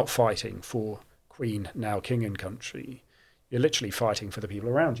 but you're not fighting for Queen, now King and country. You're literally fighting for the people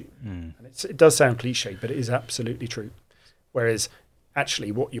around you. And it does sound cliched, but it is absolutely true. Whereas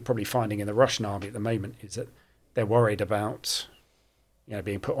actually what you're probably finding in the Russian army at the moment is that they're worried about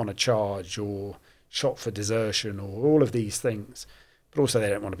being put on a charge or shot for desertion or all of these things, but also they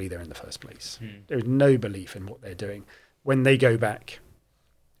don't want to be there in the first place. There is no belief in what they're doing. When they go back,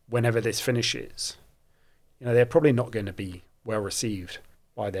 whenever this finishes, they're probably not going to be well received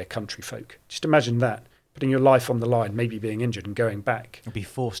by their country folk. Just imagine that, putting your life on the line, maybe being injured and going back. Be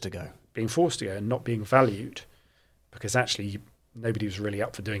forced to go. Being forced to go and not being valued because actually nobody was really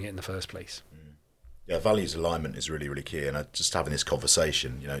up for doing it in the first place. Yeah, values alignment is really, really key. And just having this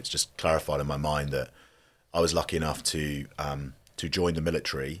conversation, it's just clarified in my mind that I was lucky enough to join the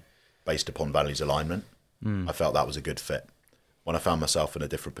military based upon values alignment. I felt that was a good fit. When I found myself in a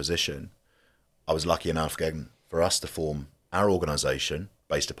different position, I was lucky enough again for us to form our organisation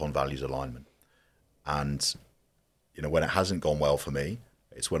based upon values alignment. And, when it hasn't gone well for me,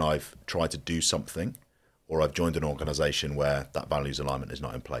 it's when I've tried to do something or I've joined an organisation where that values alignment is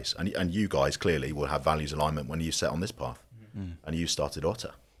not in place. And you guys clearly will have values alignment when you set on this path and you started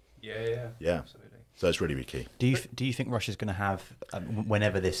Otter. Yeah. Absolutely. So it's really, really key. Do you think Russia's going to have,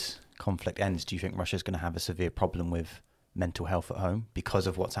 whenever this conflict ends, do you think Russia's going to have a severe problem with mental health at home because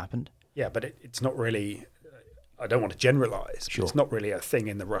of what's happened? Yeah, but it's not really, I don't want to generalise, Sure. but it's not really a thing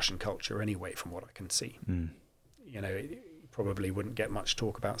in the Russian culture anyway, from what I can see. You probably wouldn't get much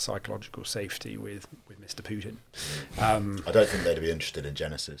talk about psychological safety with Mr. Putin. I don't think they'd be interested in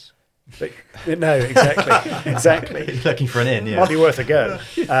Genesis. But, no, exactly. Looking for an in, yeah. Might be worth a go.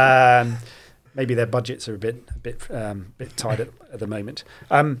 Maybe their budgets are a bit tight at the moment.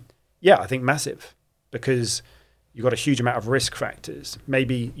 I think massive, because you've got a huge amount of risk factors.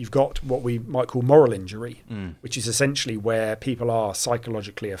 Maybe you've got what we might call moral injury, which is essentially where people are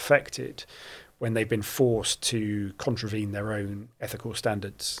psychologically affected when they've been forced to contravene their own ethical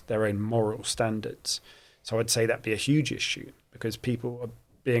standards, their own moral standards. So I'd say that'd be a huge issue, because people are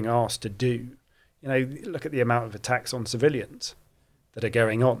being asked to do, look at the amount of attacks on civilians that are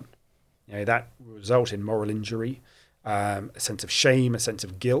going on. That will result in moral injury, a sense of shame, a sense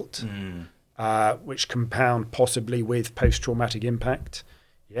of guilt, which compound possibly with post-traumatic impact.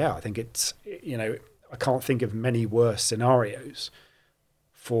 Yeah, I think it's, I can't think of many worse scenarios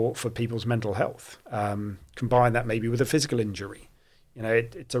for people's mental health. Combine that maybe with a physical injury.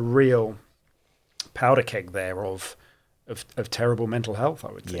 It's a real powder keg there of terrible mental health,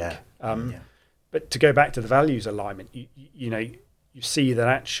 I would think. But to go back to the values alignment, you see that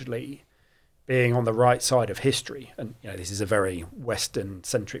actually being on the right side of history, and this is a very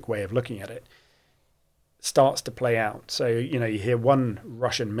Western-centric way of looking at it, starts to play out. So, you hear one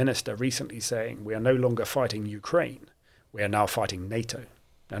Russian minister recently saying, we are no longer fighting Ukraine, we are now fighting NATO.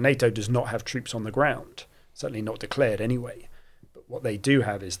 Now, NATO does not have troops on the ground, certainly not declared anyway. But what they do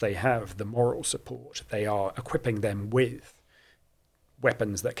have is they have the moral support. They are equipping them with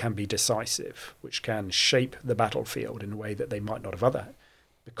weapons that can be decisive, which can shape the battlefield in a way that they might not have other.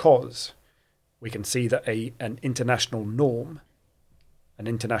 Because we can see that an international norm, an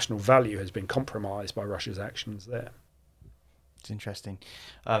international value has been compromised by Russia's actions there. It's interesting.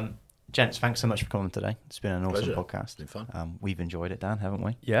 Gents, thanks so much for coming today. It's been an awesome podcast. It's been fun. We've enjoyed it, Dan, haven't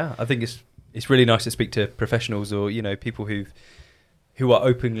we? Yeah, I think it's really nice to speak to professionals or people who are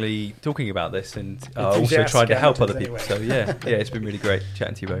openly talking about this and are also trying to help other people. Anyway. So it's been really great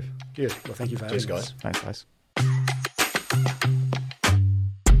chatting to you both. Good. Well, thank you for having us. Cheers, guys. Thanks, guys.